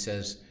that. He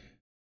says,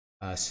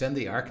 send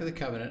the Ark of the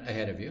Covenant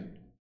ahead of you.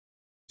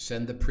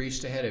 Send the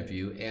priest ahead of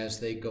you. As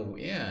they go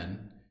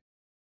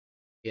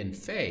in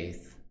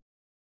faith,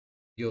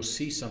 you'll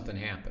see something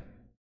happen.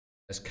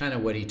 That's kind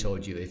of what he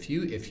told you. If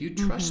you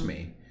trust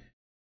me,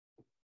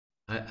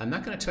 I'm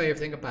not going to tell you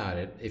everything about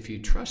it. If you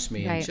trust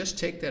me and just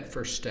take that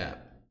first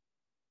step,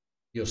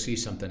 you'll see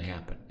something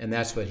happen. And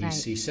that's what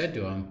he said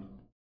to him.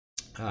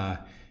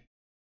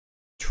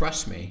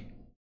 Trust me.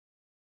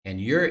 And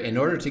in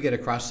order to get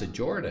across the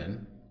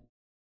Jordan,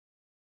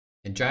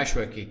 and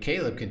Joshua and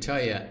Caleb can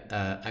tell you,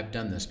 I've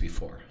done this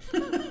before.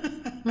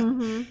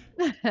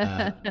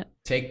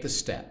 Take the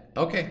step.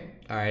 Okay.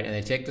 All right. And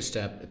they take the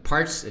step. It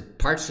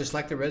parts just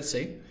like the Red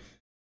Sea.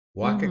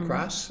 Walk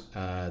across.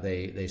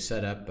 They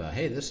set up,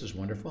 hey, this is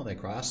wonderful. They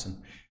cross and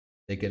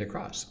they get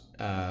across.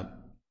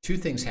 Two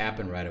things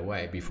happen right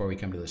away before we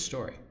come to the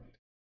story.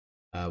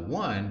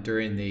 One,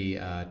 during the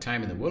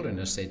time in the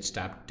wilderness, they'd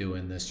stopped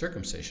doing the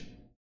circumcision.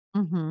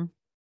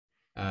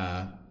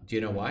 Do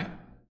you know why?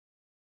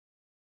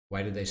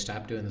 Why did they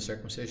stop doing the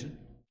circumcision?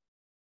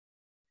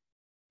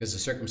 Because the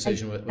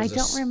circumcision I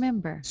don't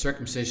remember.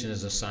 Circumcision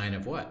is a sign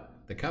of what?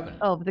 The covenant.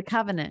 Oh, the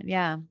covenant.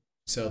 Yeah.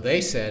 So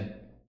they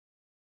said,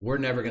 we're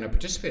never going to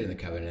participate in the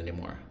covenant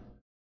anymore.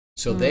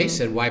 So they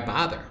said, why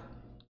bother?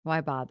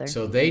 Why bother?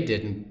 So they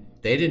didn't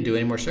do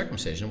any more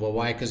circumcision. Well,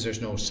 why? Because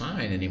there's no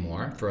sign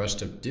anymore for us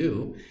to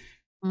do.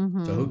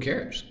 So who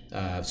cares?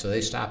 So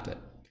they stopped it.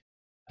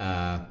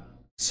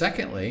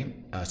 Secondly,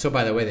 so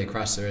by the way, they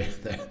crossed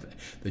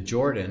the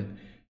Jordan.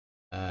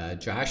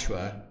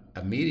 Joshua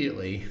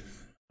immediately.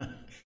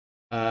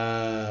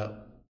 Well,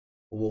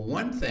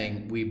 one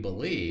thing we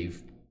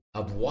believe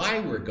of why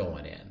we're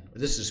going in.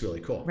 This is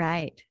really cool.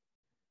 Right.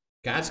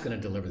 God's going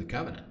to deliver the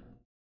covenant.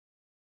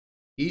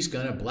 He's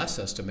going to bless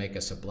us to make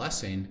us a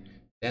blessing.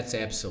 That's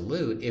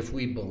absolute. If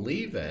we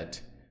believe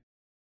it,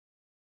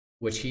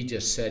 which he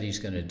just said he's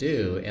going to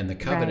do, and the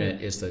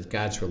covenant is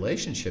God's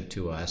relationship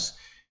to us,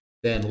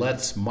 then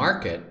let's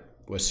mark it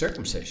with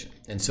circumcision.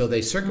 And so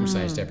they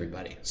circumcised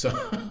everybody. So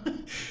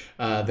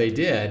they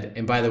did.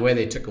 And by the way,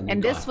 they took a week off.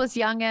 And this was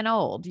young and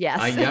old.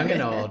 Yes. Young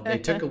and old. They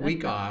took a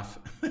week off.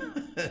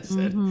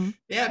 Said,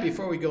 yeah,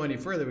 before we go any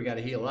further, we got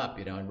to heal up,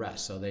 and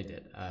rest. So they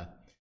did.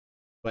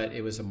 But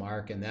it was a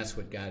mark, and that's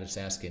what God is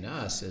asking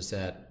us, is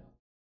that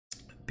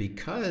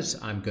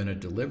because I'm going to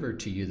deliver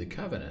to you the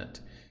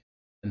covenant,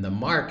 and the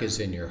mark is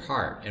in your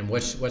heart. And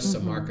what's the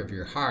mark of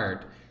your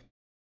heart?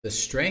 The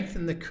strength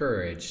and the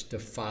courage to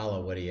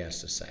follow what he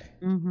has to say.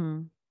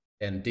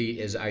 And D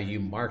is, are you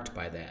marked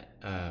by that?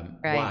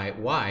 Right.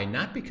 Why?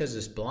 Not because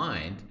it's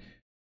blind.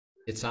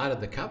 It's out of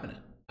the covenant.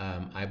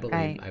 I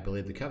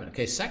believe the covenant.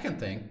 Okay, second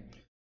thing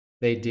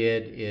they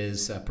did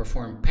is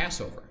perform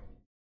Passover.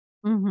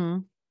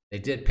 They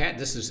did,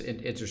 this is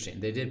interesting.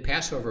 They did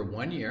Passover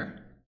 1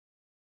 year,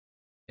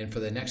 and for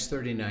the next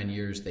 39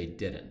 years, they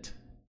didn't.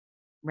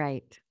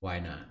 Right. Why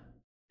not?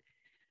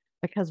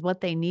 Because what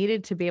they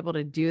needed to be able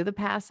to do the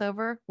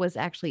Passover was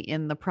actually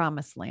in the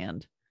promised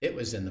land. It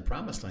was in the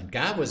promised land.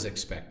 God was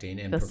expecting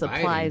and the providing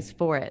supplies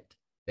for it.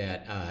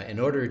 That in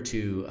order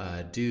to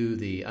do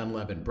the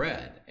unleavened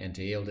bread and to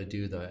be able to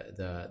do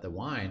the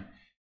wine,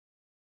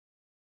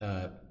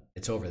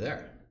 it's over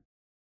there.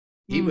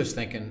 He was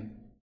thinking,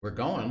 we're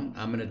going,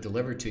 I'm going to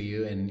deliver to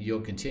you and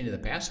you'll continue the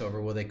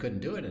Passover. Well, they couldn't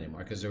do it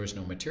anymore because there was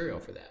no material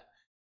for that.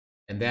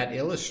 And that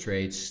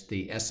illustrates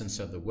the essence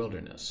of the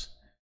wilderness.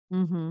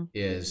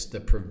 Is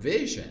the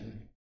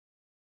provision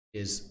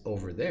is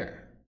over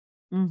there.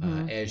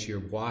 As you're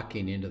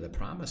walking into the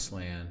promised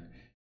land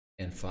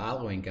and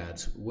following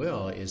God's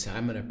will, is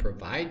I'm going to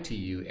provide to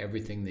you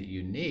everything that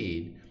you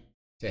need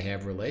to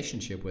have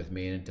relationship with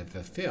me and to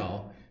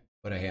fulfill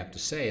what I have to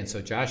say. And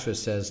so Joshua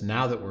says,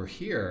 now that we're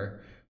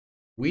here,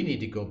 we need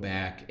to go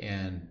back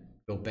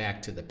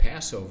to the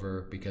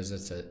Passover, because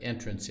it's an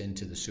entrance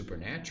into the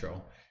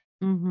supernatural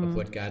of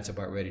what God's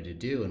about ready to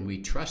do, and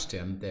we trust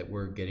him that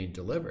we're getting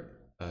delivered.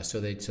 So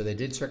they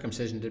did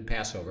circumcision, did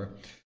Passover.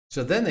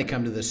 So then they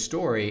come to this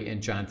story in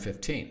John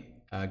 15.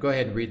 Go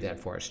ahead and read that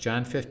for us.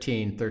 John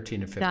 15,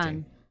 13 and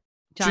 15.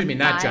 Excuse me,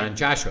 not John,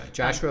 Joshua.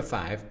 Joshua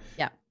 5.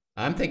 Yeah.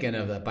 I'm thinking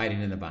of abiding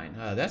in the vine.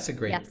 That's a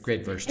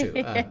great verse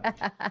too.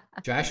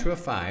 Joshua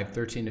 5,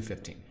 13 to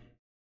 15.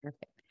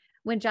 Perfect.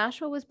 When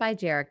Joshua was by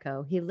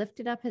Jericho, he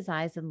lifted up his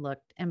eyes and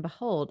looked, and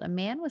behold, a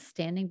man was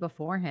standing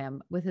before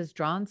him with his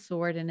drawn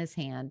sword in his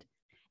hand.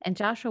 And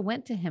Joshua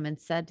went to him and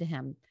said to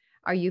him,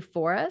 are you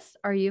for us,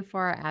 or are you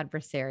for our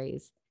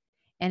adversaries?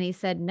 And he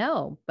said,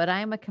 no, but I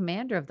am a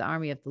commander of the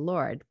army of the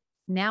Lord.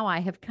 Now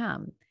I have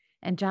come.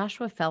 And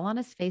Joshua fell on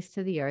his face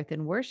to the earth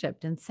and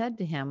worshipped and said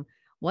to him,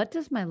 what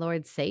does my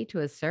Lord say to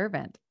his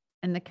servant?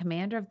 And the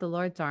commander of the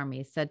Lord's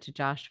army said to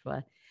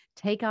Joshua,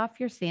 take off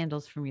your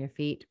sandals from your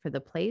feet, for the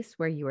place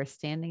where you are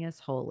standing is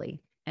holy.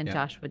 And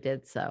Joshua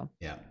did so.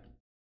 Yeah.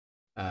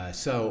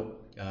 So,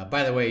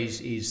 by the way,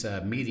 he's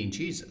meeting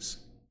Jesus.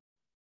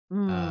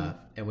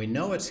 And we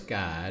know it's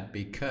God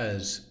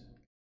because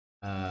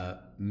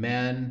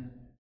men,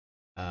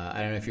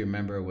 I don't know if you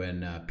remember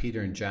when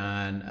Peter and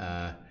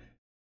John,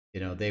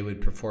 they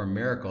would perform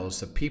miracles,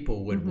 so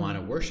people would want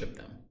to worship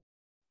them.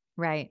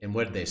 Right. And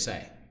what did they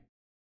say?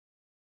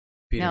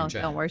 Peter and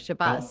John, don't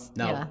worship us.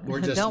 No,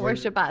 don't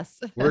worship us.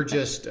 We're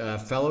just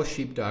fellow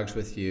sheepdogs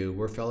with you.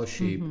 We're fellow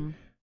sheep.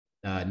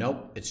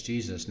 Nope, it's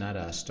Jesus, not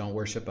us. Don't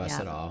worship us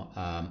at all.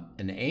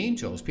 And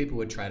angels, people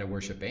would try to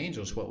worship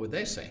angels. What would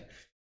they say?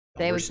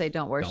 They would say,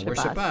 don't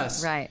worship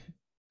us. Right.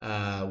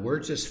 We're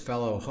just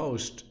fellow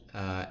host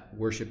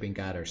worshiping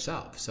God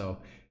ourselves. So,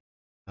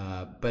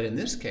 but in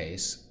this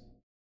case,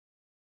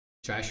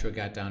 Joshua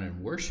got down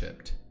and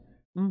worshiped.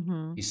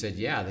 He said,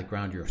 yeah, the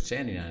ground you're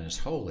standing on is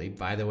holy.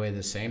 By the way,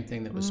 the same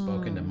thing that was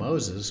spoken to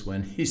Moses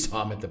when he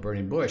saw him at the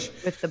burning bush.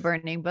 With the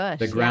burning bush.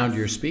 The ground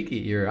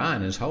you're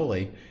on is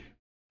holy.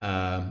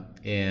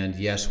 And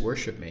yes,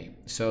 worship me.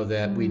 So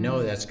that we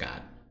know that's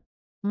God.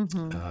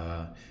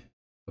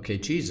 Okay,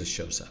 Jesus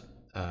shows up.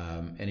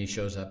 And he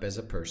shows up as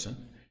a person.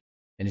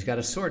 And he's got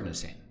a sword in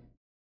his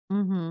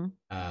hand.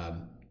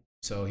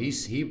 So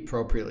he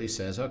appropriately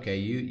says, okay,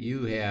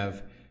 you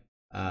have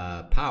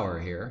power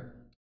here,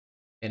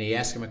 and he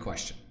asked him a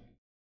question.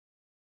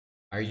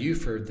 Are you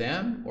for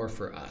them or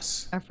for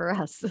us? Or for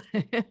us.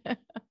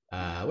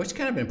 Which is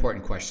kind of an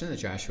important question that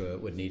Joshua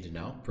would need to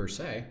know, per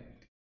se.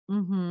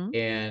 Mm-hmm.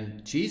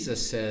 And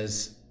Jesus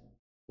says,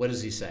 what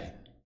does he say?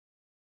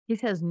 He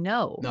says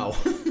no. No.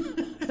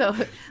 So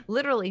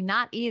literally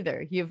not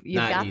either. You've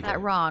Not got either.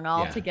 that wrong Yeah.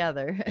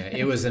 altogether. Yeah,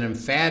 it was an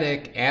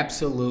emphatic,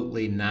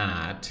 absolutely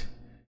not.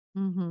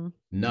 Mm-hmm.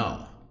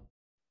 No.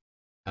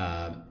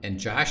 And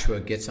Joshua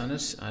gets on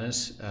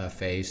his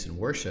face and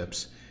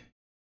worships,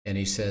 and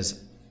he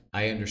says,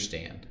 I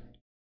understand.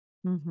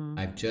 Mm-hmm.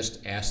 I've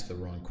just asked the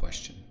wrong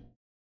question.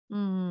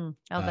 Mm-hmm.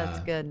 Oh, that's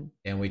good.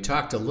 And we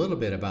talked a little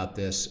bit about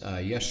this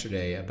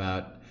yesterday,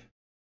 about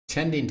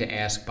tending to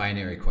ask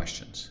binary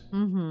questions.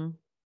 Mm-hmm.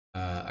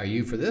 Are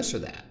you for this or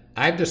that?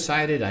 I've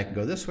decided I can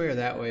go this way or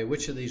that way.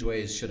 Which of these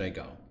ways should I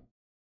go?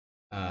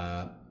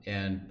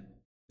 And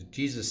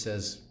Jesus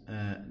says,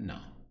 no.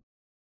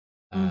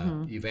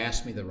 You've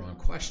asked me the wrong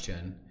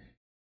question.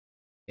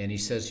 And he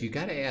says, you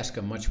got to ask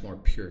a much more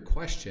pure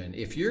question.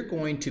 If you're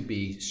going to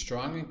be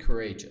strong and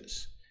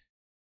courageous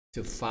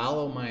to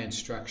follow my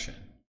instruction,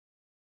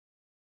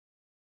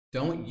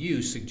 don't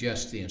you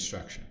suggest the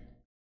instruction.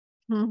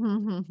 Why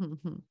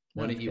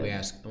don't you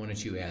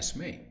ask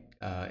me?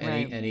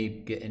 And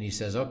he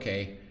says,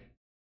 okay,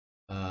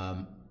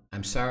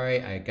 I'm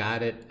sorry, I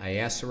got it. I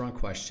asked the wrong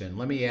question.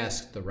 Let me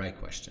ask the right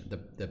question,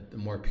 the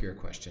more pure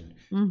question.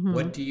 Mm-hmm.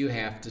 What do you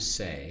have to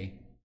say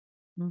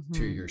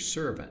to your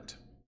servant?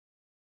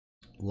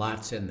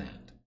 Lots in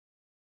that.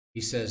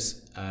 He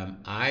says,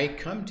 I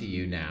come to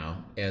you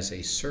now as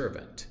a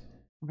servant.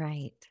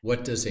 Right.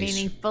 What does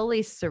meaning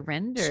fully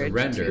surrendered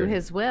to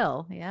his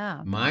will?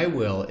 Yeah. My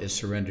will is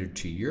surrendered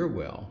to your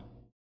will,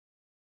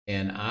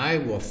 and I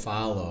will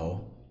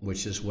follow,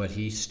 which is what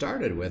he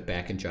started with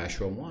back in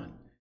Joshua 1.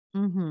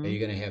 Mm-hmm. Are you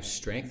going to have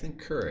strength and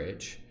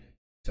courage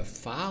to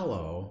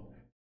follow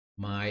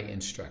my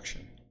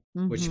instruction?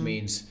 Which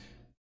means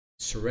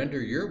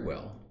surrender your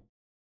will.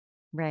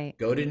 Right.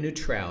 Go to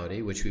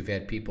neutrality, which we've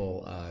had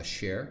people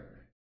share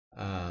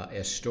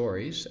as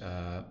stories.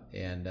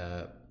 And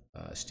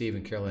Steve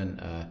and Carolyn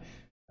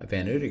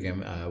Van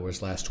Udigem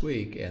was last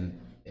week, and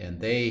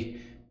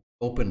they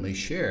openly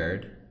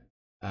shared.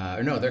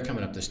 No, they're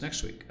coming up this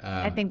next week.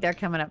 I think they're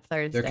coming up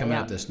Thursday. They're coming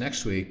up this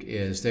next week.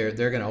 Is they're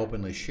going to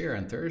openly share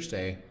on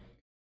Thursday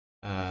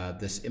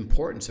this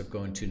importance of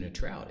going to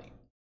neutrality.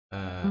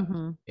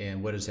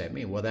 And what does that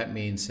mean? Well, that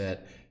means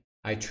that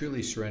I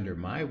truly surrender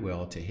my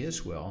will to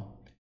his will.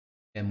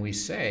 And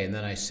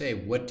then I say,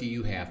 what do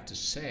you have to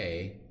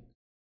say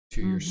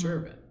to your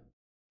servant?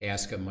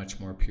 Ask a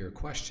much more pure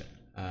question.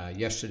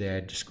 Yesterday,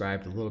 I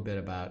described a little bit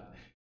about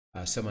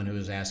someone who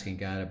was asking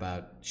God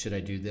about, should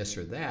I do this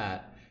or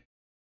that?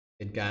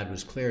 And God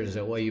was clear to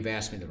say, well, you've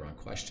asked me the wrong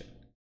question.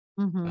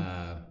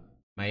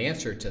 My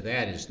answer to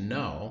that is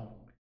no.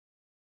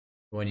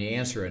 When you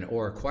answer an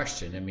or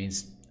question, it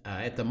means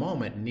at the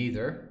moment,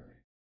 neither.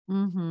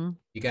 You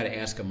got to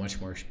ask a much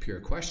more pure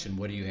question.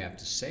 What do you have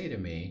to say to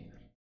me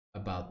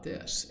about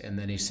this? And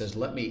then he says,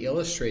 let me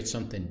illustrate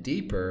something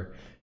deeper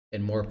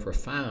and more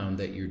profound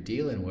that you're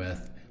dealing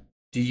with.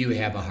 Do you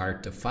have a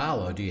heart to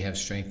follow? Do you have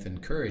strength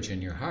and courage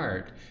in your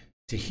heart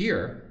to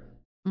hear?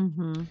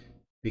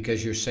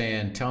 Because you're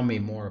saying, tell me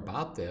more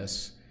about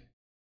this,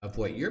 of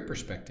what your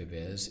perspective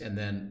is, and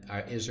then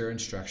is there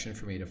instruction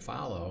for me to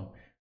follow?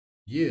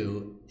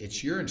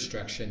 It's your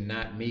instruction,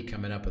 not me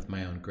coming up with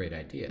my own great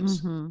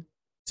ideas.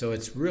 So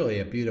it's really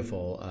a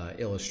beautiful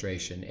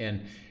illustration.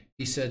 And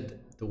he said,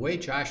 the way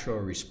Joshua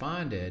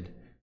responded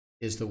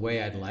is the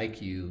way I'd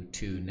like you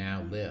to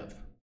now live.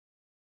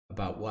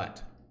 About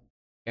what?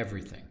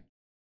 Everything.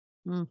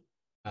 Oh,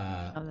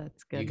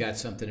 that's good. You got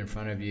something in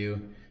front of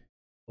you.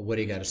 What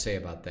do you got to say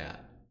about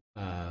that?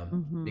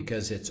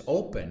 Because it's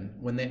open.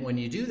 When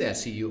you do that,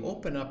 see, you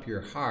open up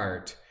your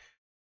heart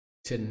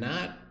to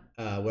not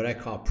what I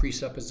call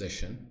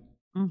presupposition,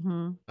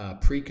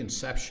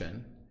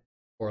 preconception,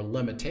 or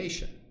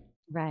limitation.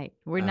 Right.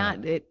 We're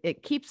not,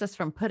 it keeps us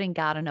from putting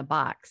God in a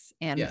box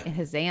and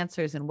his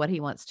answers and what he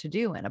wants to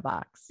do in a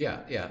box.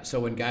 Yeah. So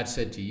when God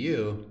said to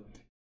you,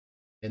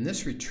 in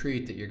this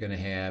retreat that you're going to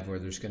have, where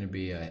there's going to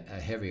be a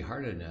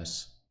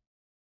heavy-heartedness,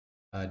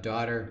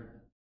 daughter,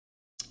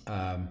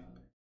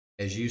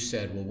 as you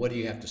said, well, what do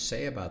you have to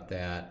say about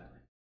that?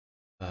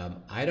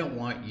 I don't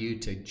want you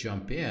to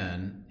jump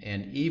in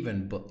and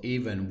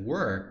even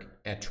work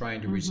at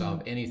trying to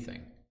resolve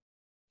anything.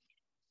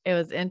 It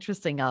was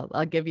interesting.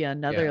 I'll give you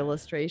another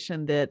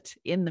illustration that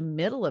in the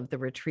middle of the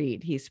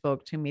retreat, he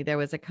spoke to me. There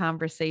was a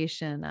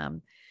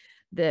conversation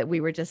that we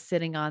were just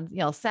sitting on,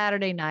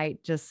 Saturday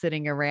night, just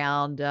sitting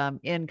around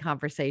in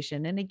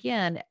conversation. And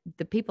again,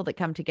 the people that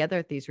come together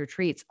at these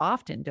retreats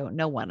often don't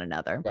know one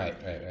another. Right.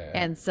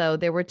 And so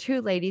there were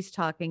two ladies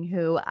talking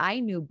who I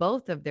knew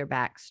both of their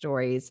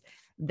backstories.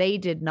 They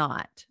did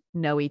not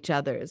know each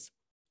other's.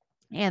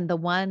 And the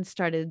one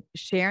started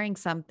sharing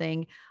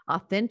something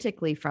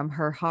authentically from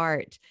her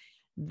heart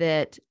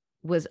that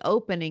was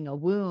opening a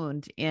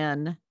wound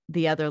in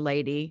the other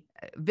lady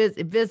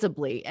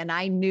visibly. And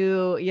I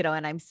knew,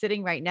 and I'm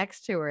sitting right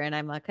next to her and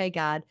I'm like, okay,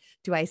 God,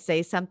 do I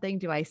say something?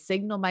 Do I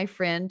signal my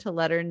friend to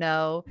let her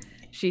know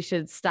she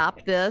should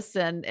stop this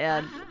and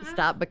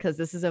stop, because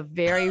this is a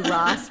very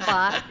raw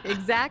spot?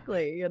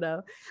 Exactly.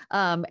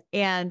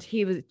 And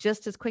he was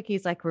just as quick.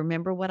 He's like,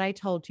 remember what I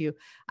told you.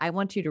 I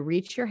want you to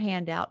reach your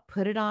hand out,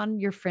 put it on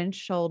your friend's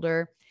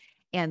shoulder,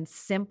 and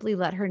simply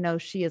let her know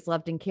she is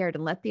loved and cared,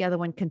 and let the other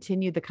one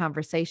continue the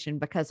conversation,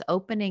 because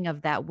opening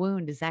of that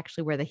wound is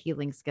actually where the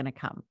healing's going to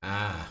come.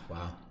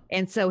 Wow.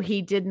 And so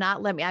he did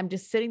not let me. I'm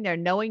just sitting there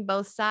knowing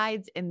both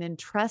sides and then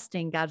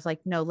trusting. God's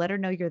like, no, let her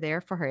know you're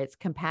there for her. It's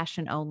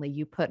compassion only.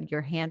 You put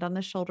your hand on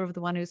the shoulder of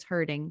the one who's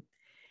hurting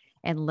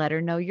and let her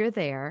know you're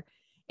there,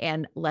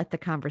 and let the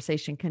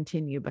conversation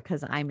continue,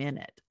 because I'm in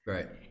it.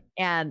 Right.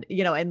 And,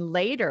 and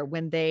later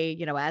when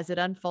they, as it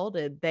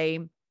unfolded,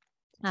 they,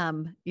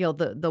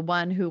 the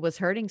one who was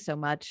hurting so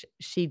much,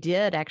 she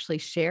did actually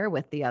share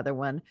with the other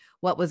one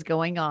what was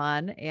going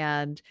on.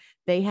 And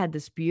they had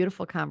this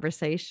beautiful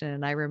conversation.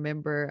 And I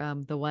remember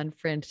the one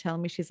friend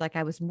telling me, she's like,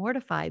 I was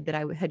mortified that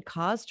I had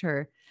caused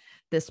her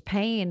this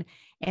pain.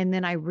 And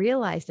then I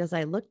realized as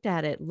I looked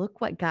at it, look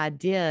what God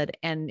did.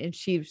 And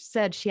she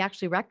said she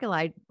actually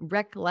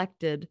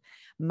recollected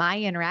my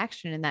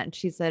interaction in that. And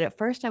she said, at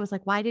first I was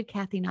like, why did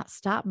Kathy not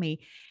stop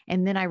me?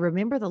 And then I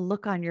remember the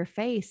look on your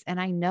face,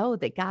 and I know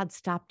that God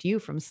stopped you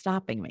from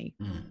stopping me.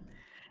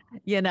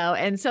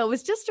 And so it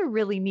was just a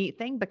really neat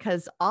thing,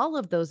 because all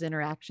of those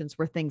interactions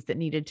were things that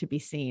needed to be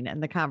seen,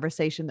 and the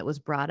conversation that was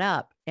brought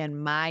up.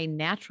 And my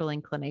natural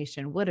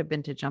inclination would have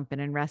been to jump in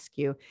and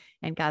rescue.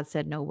 And God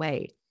said, no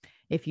way.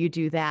 If you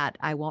do that,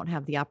 I won't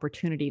have the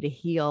opportunity to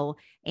heal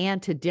and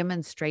to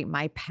demonstrate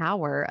my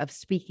power of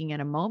speaking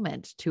in a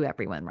moment to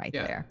everyone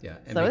there. Yeah.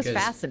 And so it's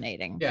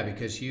fascinating. Yeah,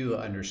 because you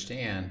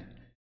understand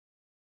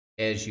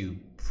as you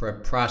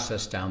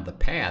process down the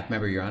path.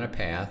 Remember, you're on a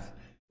path.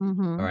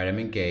 Mm-hmm. All right, I'm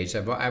engaged.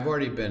 I've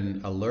already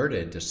been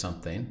alerted to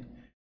something.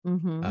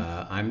 Mm-hmm.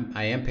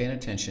 I am paying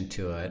attention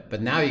to it,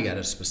 but now you got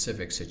a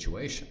specific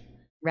situation,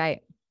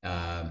 right?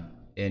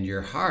 And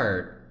your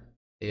heart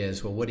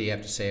is, well, what do you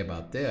have to say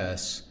about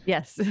this?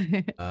 Yes.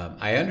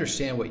 I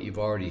understand what you've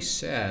already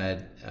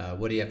said.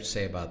 What do you have to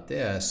say about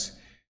this?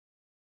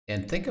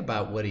 And think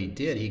about what he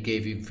did. He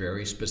gave you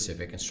very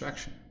specific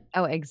instruction.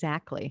 Oh,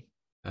 exactly.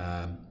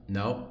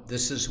 No,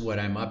 this is what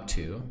I'm up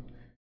to.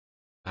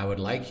 I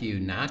would like you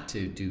not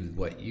to do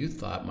what you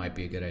thought might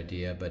be a good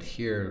idea, but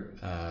here,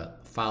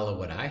 follow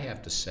what I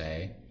have to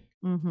say,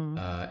 mm-hmm.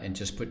 And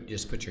just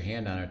put your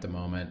hand on it at the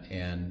moment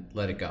and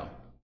let it go.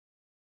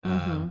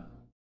 Mm-hmm.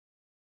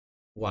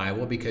 Why?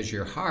 Well, because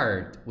your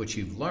heart, which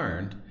you've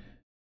learned,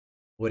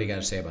 what do you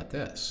got to say about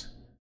this?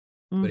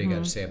 Mm-hmm. What do you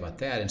got to say about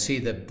that? And see,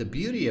 the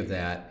beauty of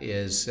that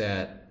is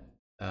that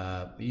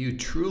you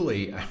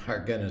truly are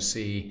going to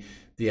see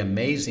the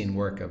amazing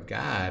work of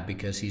God,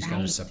 because he's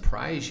going to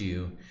surprise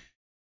you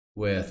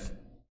with,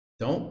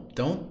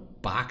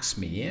 don't box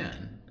me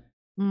in.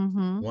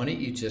 Mm-hmm. Why don't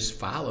you just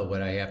follow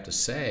what I have to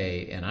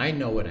say, and I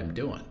know what I'm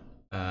doing,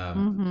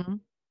 mm-hmm.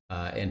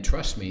 And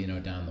trust me,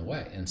 down the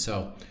way. And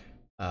so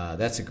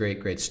that's a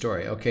great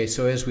story. Okay,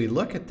 so as we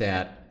look at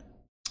that,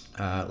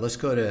 let's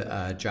go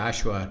to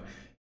Joshua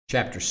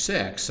chapter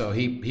 6. So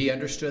he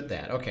understood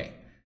that. Okay,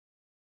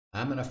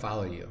 I'm going to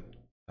follow you,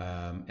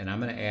 and I'm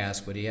going to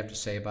ask, what do you have to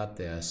say about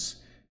this?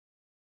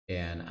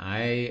 And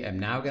I am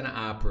now going to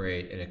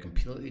operate at a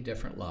completely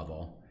different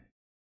level.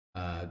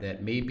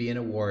 That me being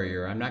a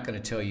warrior, I'm not going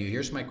to tell you,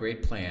 here's my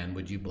great plan,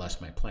 would you bless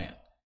my plan?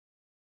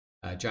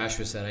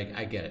 Joshua said,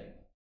 I get it.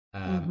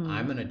 Mm-hmm.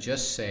 I'm going to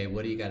just say,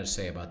 what do you got to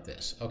say about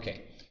this?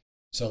 Okay,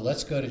 so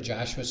let's go to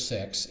Joshua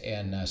 6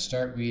 and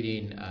start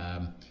reading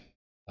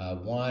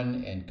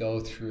 1 and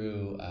go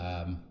through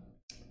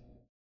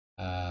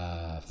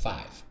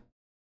 5.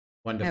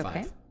 1 to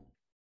 5.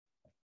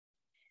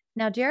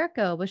 Now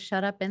Jericho was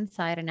shut up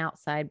inside and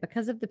outside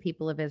because of the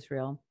people of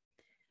Israel.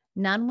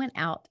 None went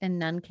out and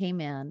none came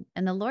in.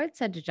 And the Lord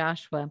said to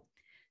Joshua,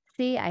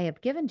 see, I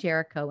have given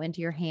Jericho into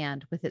your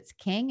hand with its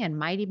king and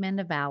mighty men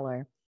of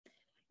valor.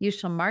 You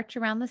shall march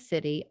around the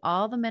city,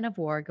 all the men of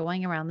war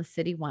going around the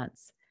city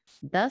once.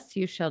 Thus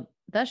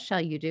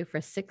shall you do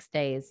for 6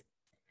 days.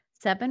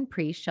 7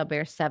 priests shall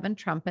bear 7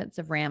 trumpets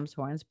of ram's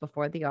horns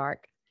before the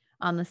ark.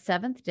 On the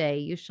 7th day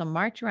you shall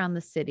march around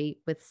the city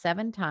with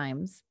 7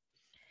 times,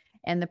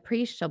 and the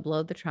priests shall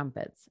blow the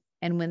trumpets.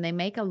 And when they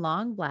make a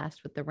long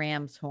blast with the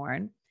ram's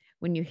horn,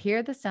 when you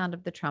hear the sound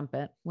of the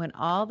trumpet, when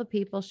all the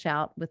people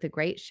shout with a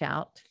great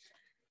shout,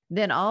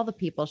 then all the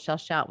people shall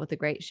shout with a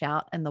great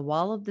shout, and the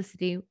wall of the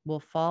city will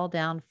fall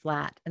down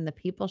flat, and the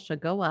people shall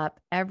go up,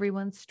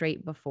 everyone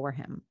straight before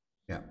him.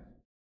 Yeah.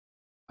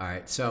 All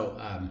right. So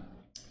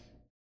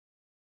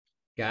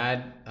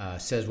God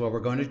says, well, we're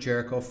going to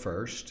Jericho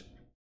first.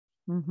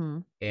 Mm-hmm.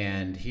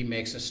 And he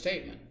makes a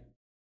statement.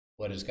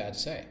 What does God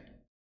say?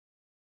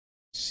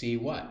 See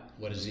what?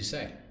 What does he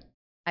say?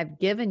 I've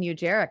given you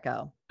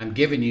Jericho. I'm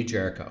giving you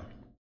Jericho.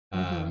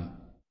 Mm-hmm.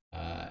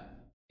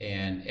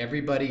 And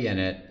everybody in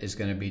it is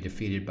going to be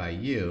defeated by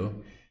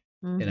you,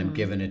 mm-hmm. and I'm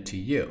giving it to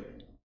you.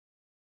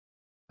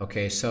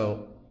 Okay,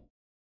 so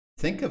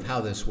think of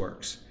how this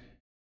works.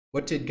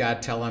 What did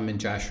God tell him in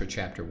Joshua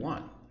chapter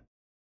 1?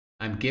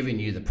 I'm giving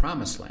you the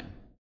promised land.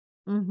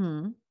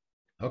 Mm-hmm.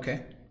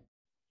 Okay.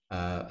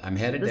 I'm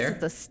headed This there.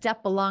 is a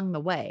step along the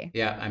way.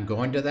 Yeah, I'm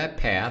going to that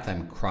path.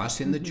 I'm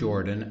crossing the Mhm.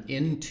 Jordan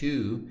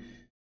into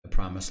the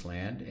promised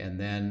land. And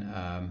then,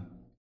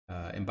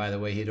 and by the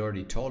way, he'd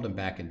already told him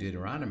back in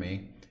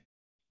Deuteronomy,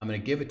 I'm going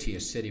to give it to you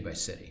city by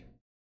city,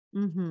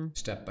 Mm-hmm.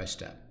 step by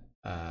step.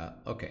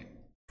 Okay.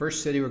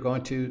 First city we're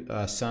going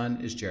to,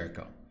 son, is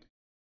Jericho.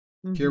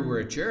 Here we're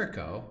at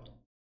Jericho.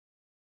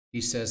 He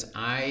says,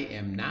 I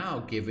am now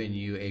giving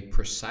you a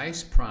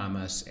precise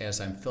promise as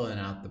I'm filling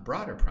out the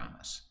broader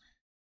promise.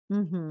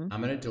 Mm-hmm.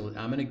 I'm going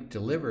to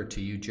deliver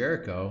to you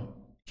Jericho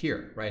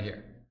here, right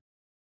here.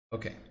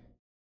 Okay.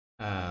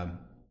 And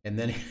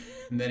then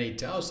he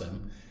tells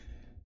him,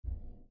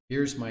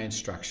 here's my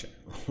instruction.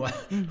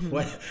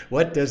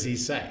 What does he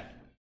say?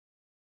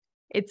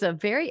 It's a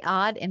very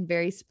odd and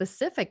very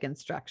specific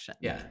instruction.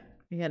 Yeah.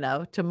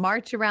 To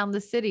march around the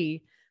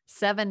city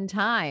 7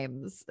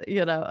 times,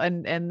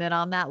 and then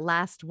on that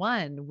last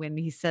one, when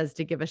he says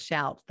to give a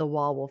shout, the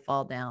wall will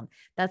fall down.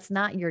 That's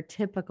not your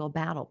typical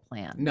battle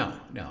plan. No.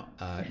 Now,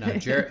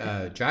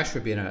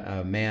 Joshua being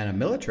a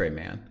military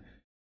man,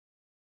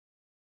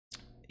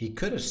 he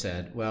could have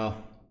said,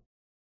 well,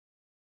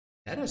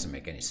 that doesn't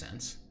make any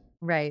sense.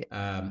 Right.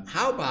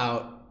 How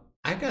about,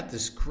 I got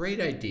this great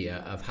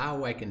idea of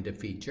how I can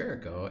defeat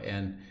Jericho,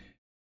 and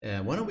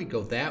why don't we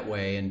go that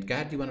way? And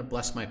God, do you want to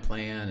bless my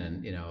plan?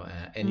 And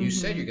and you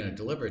said you're going to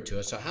deliver it to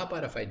us. So how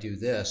about if I do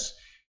this?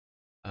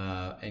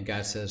 And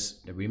God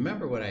says,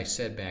 remember what I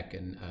said back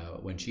in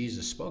when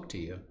Jesus spoke to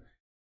you.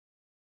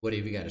 What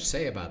have you got to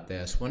say about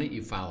this? Why don't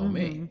you follow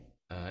me?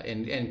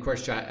 And of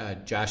course,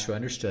 Joshua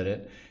understood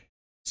it.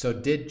 So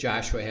did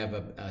Joshua have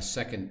a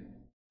second?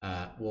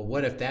 Well,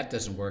 what if that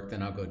doesn't work?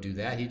 Then I'll go do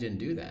that. He didn't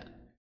do that.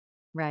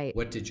 Right.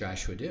 What did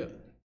Joshua do?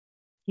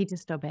 He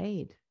just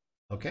obeyed.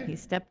 Okay. He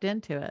stepped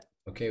into it.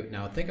 Okay,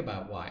 now think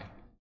about why.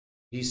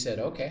 He said,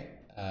 okay,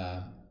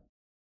 I'm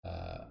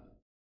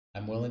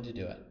willing to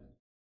do it.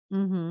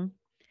 Mm-hmm.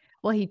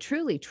 Well, he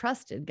truly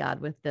trusted God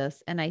with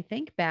this. And I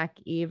think back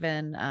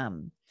even,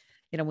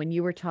 when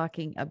you were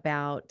talking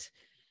about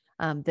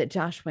that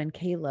Joshua and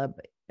Caleb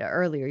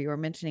earlier, you were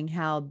mentioning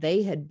how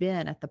they had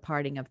been at the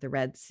parting of the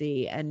Red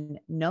Sea, and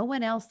no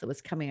one else that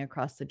was coming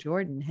across the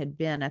Jordan had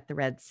been at the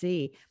Red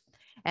Sea.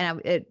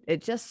 And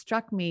it just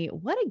struck me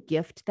what a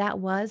gift that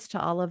was to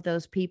all of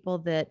those people,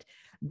 that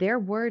there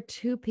were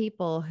 2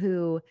 people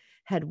who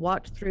had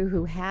walked through,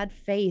 who had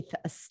faith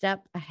a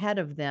step ahead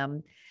of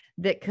them,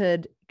 that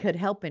could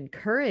help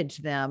encourage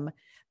them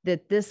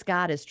that this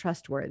God is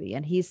trustworthy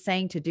and he's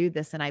saying to do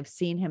this. And I've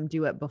seen him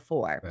do it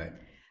before. Right.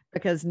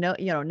 Because no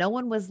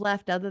one was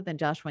left other than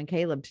Joshua and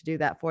Caleb to do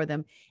that for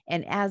them.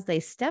 And as they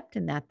stepped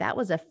in that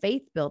was a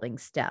faith building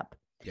step.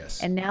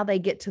 Yes. And now they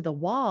get to the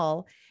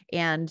wall,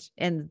 and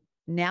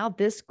now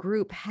this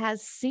group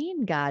has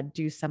seen God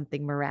do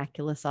something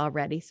miraculous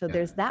already. So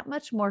there's that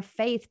much more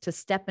faith to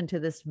step into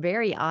this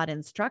very odd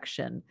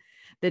instruction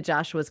that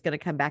Joshua is going to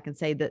come back and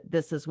say that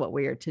this is what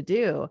we are to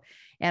do.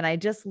 And I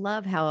just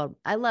love how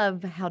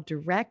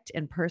direct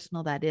and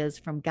personal that is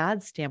from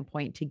God's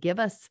standpoint, to give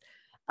us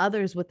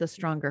others with a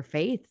stronger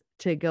faith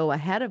to go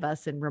ahead of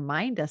us and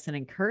remind us and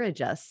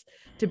encourage us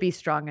to be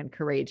strong and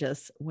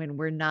courageous when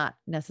we're not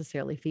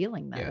necessarily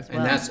feeling that as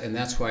well. And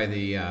that's why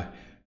the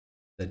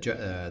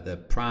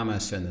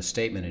promise and the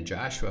statement in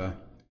Joshua,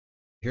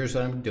 here's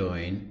what I'm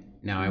doing.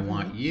 Now I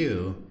want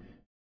you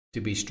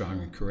to be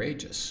strong and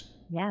courageous.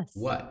 Yes.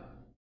 What?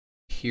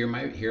 Hear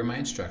my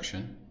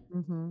instruction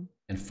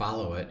and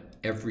follow it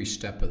every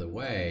step of the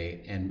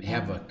way, and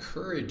have a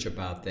courage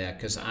about that,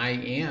 because I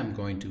am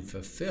going to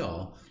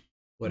fulfill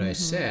what I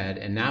said.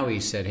 And now he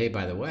said, hey,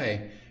 by the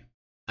way,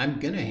 I'm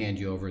going to hand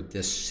you over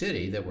this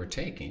city that we're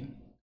taking.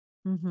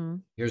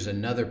 Here's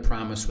another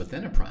promise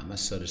within a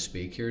promise, so to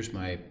speak. Here's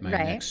my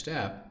next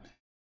step.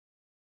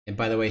 And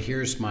by the way,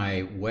 here's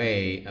my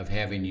way of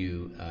having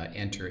you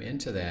enter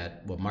into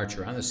that. We'll march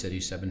around the city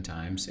 7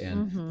 times,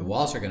 and the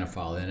walls are going to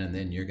fall in, and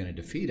then you're going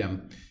to defeat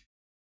them.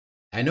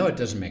 I know it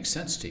doesn't make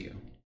sense to you,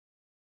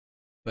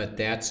 but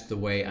that's the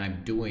way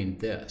I'm doing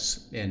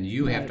this, and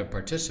you have to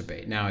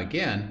participate. Now,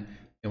 again,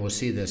 and we'll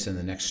see this in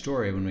the next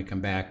story when we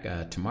come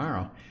back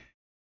tomorrow.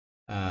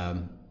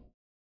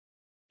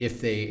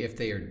 If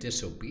they are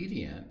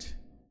disobedient,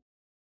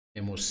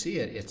 and we'll see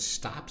it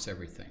stops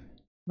everything.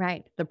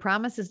 Right. The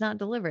promise is not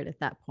delivered at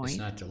that point. It's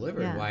not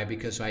delivered. Yeah. Why?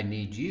 Because I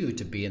need you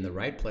to be in the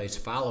right place,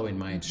 following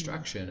my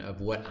instruction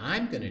of what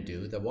I'm going to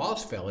do. The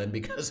walls fell in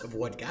because of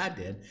what God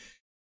did.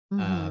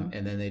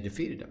 And then they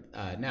defeated him.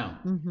 Now,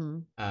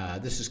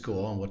 this is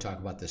cool, and we'll talk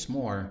about this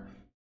more.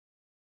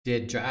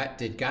 Did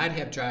God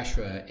have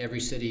Joshua, every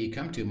city he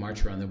come to,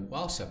 march around the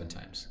wall 7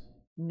 times?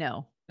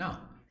 No.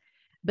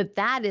 But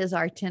that is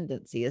our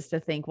tendency, is to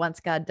think once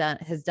God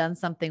has done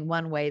something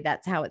one way,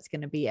 that's how it's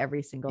going to be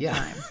every single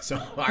time. So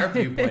our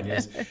viewpoint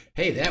is,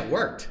 hey, that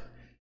worked.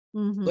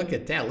 Look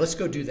at that. Let's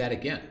go do that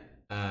again.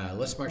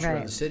 Let's march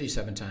around the city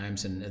 7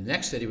 times. And the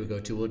next city we go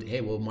to,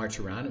 we'll march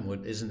around.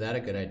 And isn't that a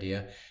good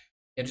idea?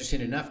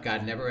 Interesting enough,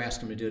 God never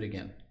asked him to do it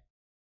again.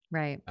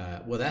 Right.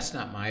 Well, that's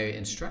not my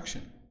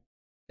instruction.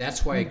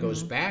 That's why it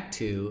goes back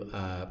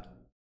to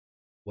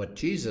what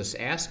Jesus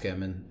asked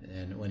him.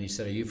 And when he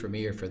said, are you for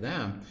me or for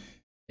them?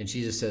 And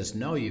Jesus says,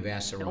 no, you've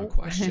asked the wrong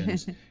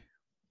questions.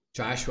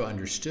 Joshua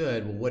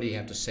understood, well, what do you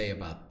have to say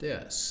about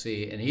this?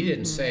 See, and he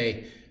didn't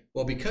say,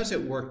 well, because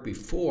it worked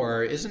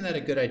before, isn't that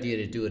a good idea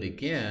to do it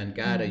again?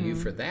 God, are you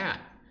for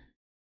that?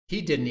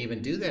 He didn't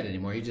even do that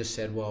anymore. He just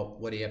said, well,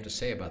 what do you have to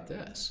say about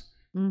this?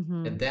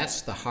 And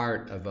that's the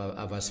heart of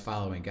us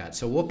following God.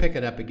 So we'll pick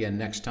it up again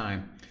next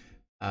time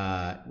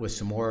with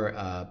some more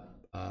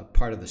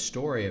part of the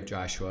story of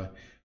Joshua.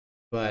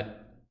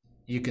 But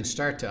you can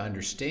start to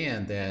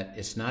understand that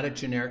it's not a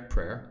generic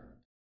prayer.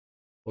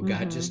 Well,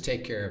 God, just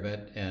take care of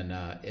it. And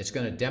it's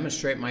going to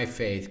demonstrate my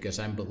faith because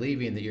I'm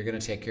believing that you're going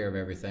to take care of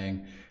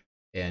everything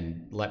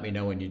and let me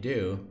know when you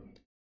do.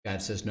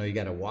 God says, no, you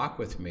got to walk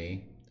with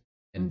me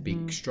and be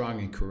strong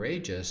and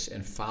courageous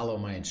and follow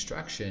my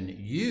instruction.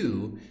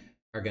 You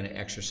are going to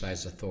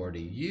exercise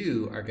authority.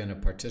 You are going to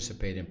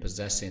participate in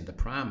possessing the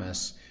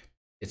promise.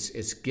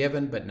 It's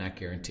given but not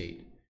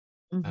guaranteed.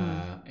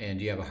 And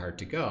you have a heart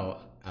to go.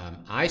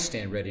 I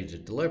stand ready to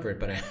deliver it,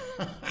 but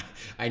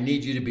I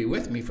need you to be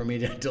with me for me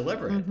to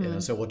deliver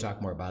it. So we'll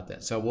talk more about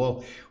that. So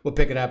we'll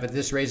pick it up. If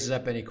this raises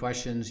up any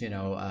questions, you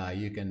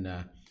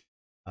can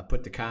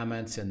put the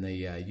comments in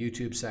the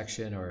YouTube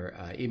section or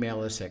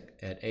email us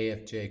at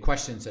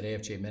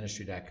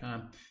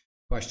questions@afjministry.com.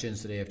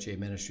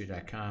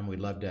 Questions@afjministry.com. We'd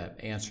love to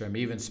answer them,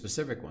 even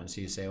specific ones.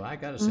 So you say, well, I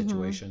got a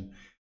situation.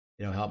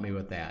 Help me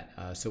with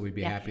that. So we'd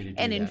be happy to do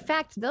that. And in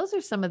fact, those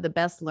are some of the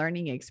best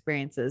learning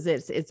experiences.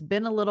 It's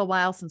been a little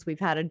while since we've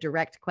had a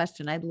direct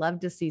question. I'd love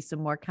to see some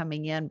more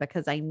coming in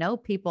because I know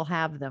people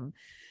have them.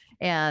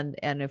 And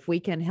if we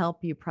can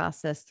help you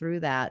process through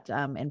that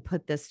and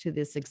put this to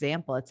this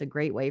example, it's a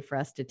great way for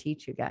us to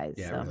teach you guys.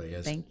 Yeah, so, it really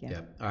is. Thank you.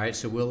 Yeah. All right.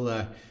 So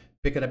we'll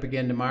pick it up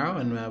again tomorrow,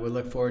 and we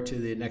look forward to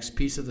the next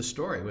piece of the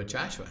story with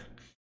Joshua.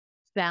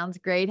 Sounds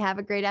great. Have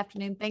a great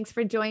afternoon. Thanks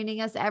for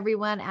joining us,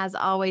 everyone. As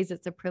always,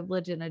 it's a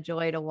privilege and a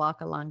joy to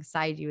walk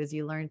alongside you as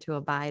you learn to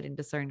abide and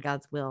discern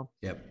God's will.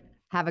 Yep.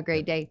 Have a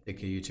great day.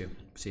 Thank you. You too.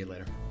 See you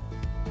later.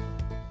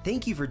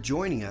 Thank you for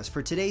joining us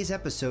for today's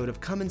episode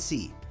of Come and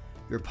See,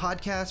 your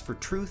podcast for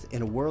truth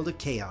in a world of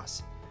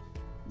chaos.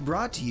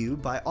 Brought to you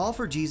by All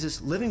for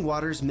Jesus Living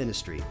Waters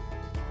Ministry.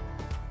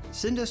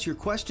 Send us your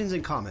questions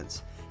and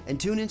comments, and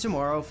tune in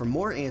tomorrow for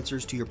more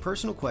answers to your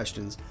personal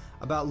questions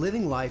about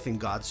living life in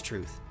God's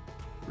truth.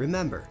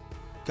 Remember,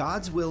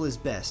 God's will is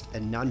best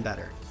and none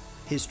better.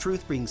 His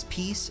truth brings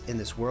peace in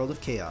this world of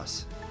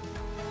chaos.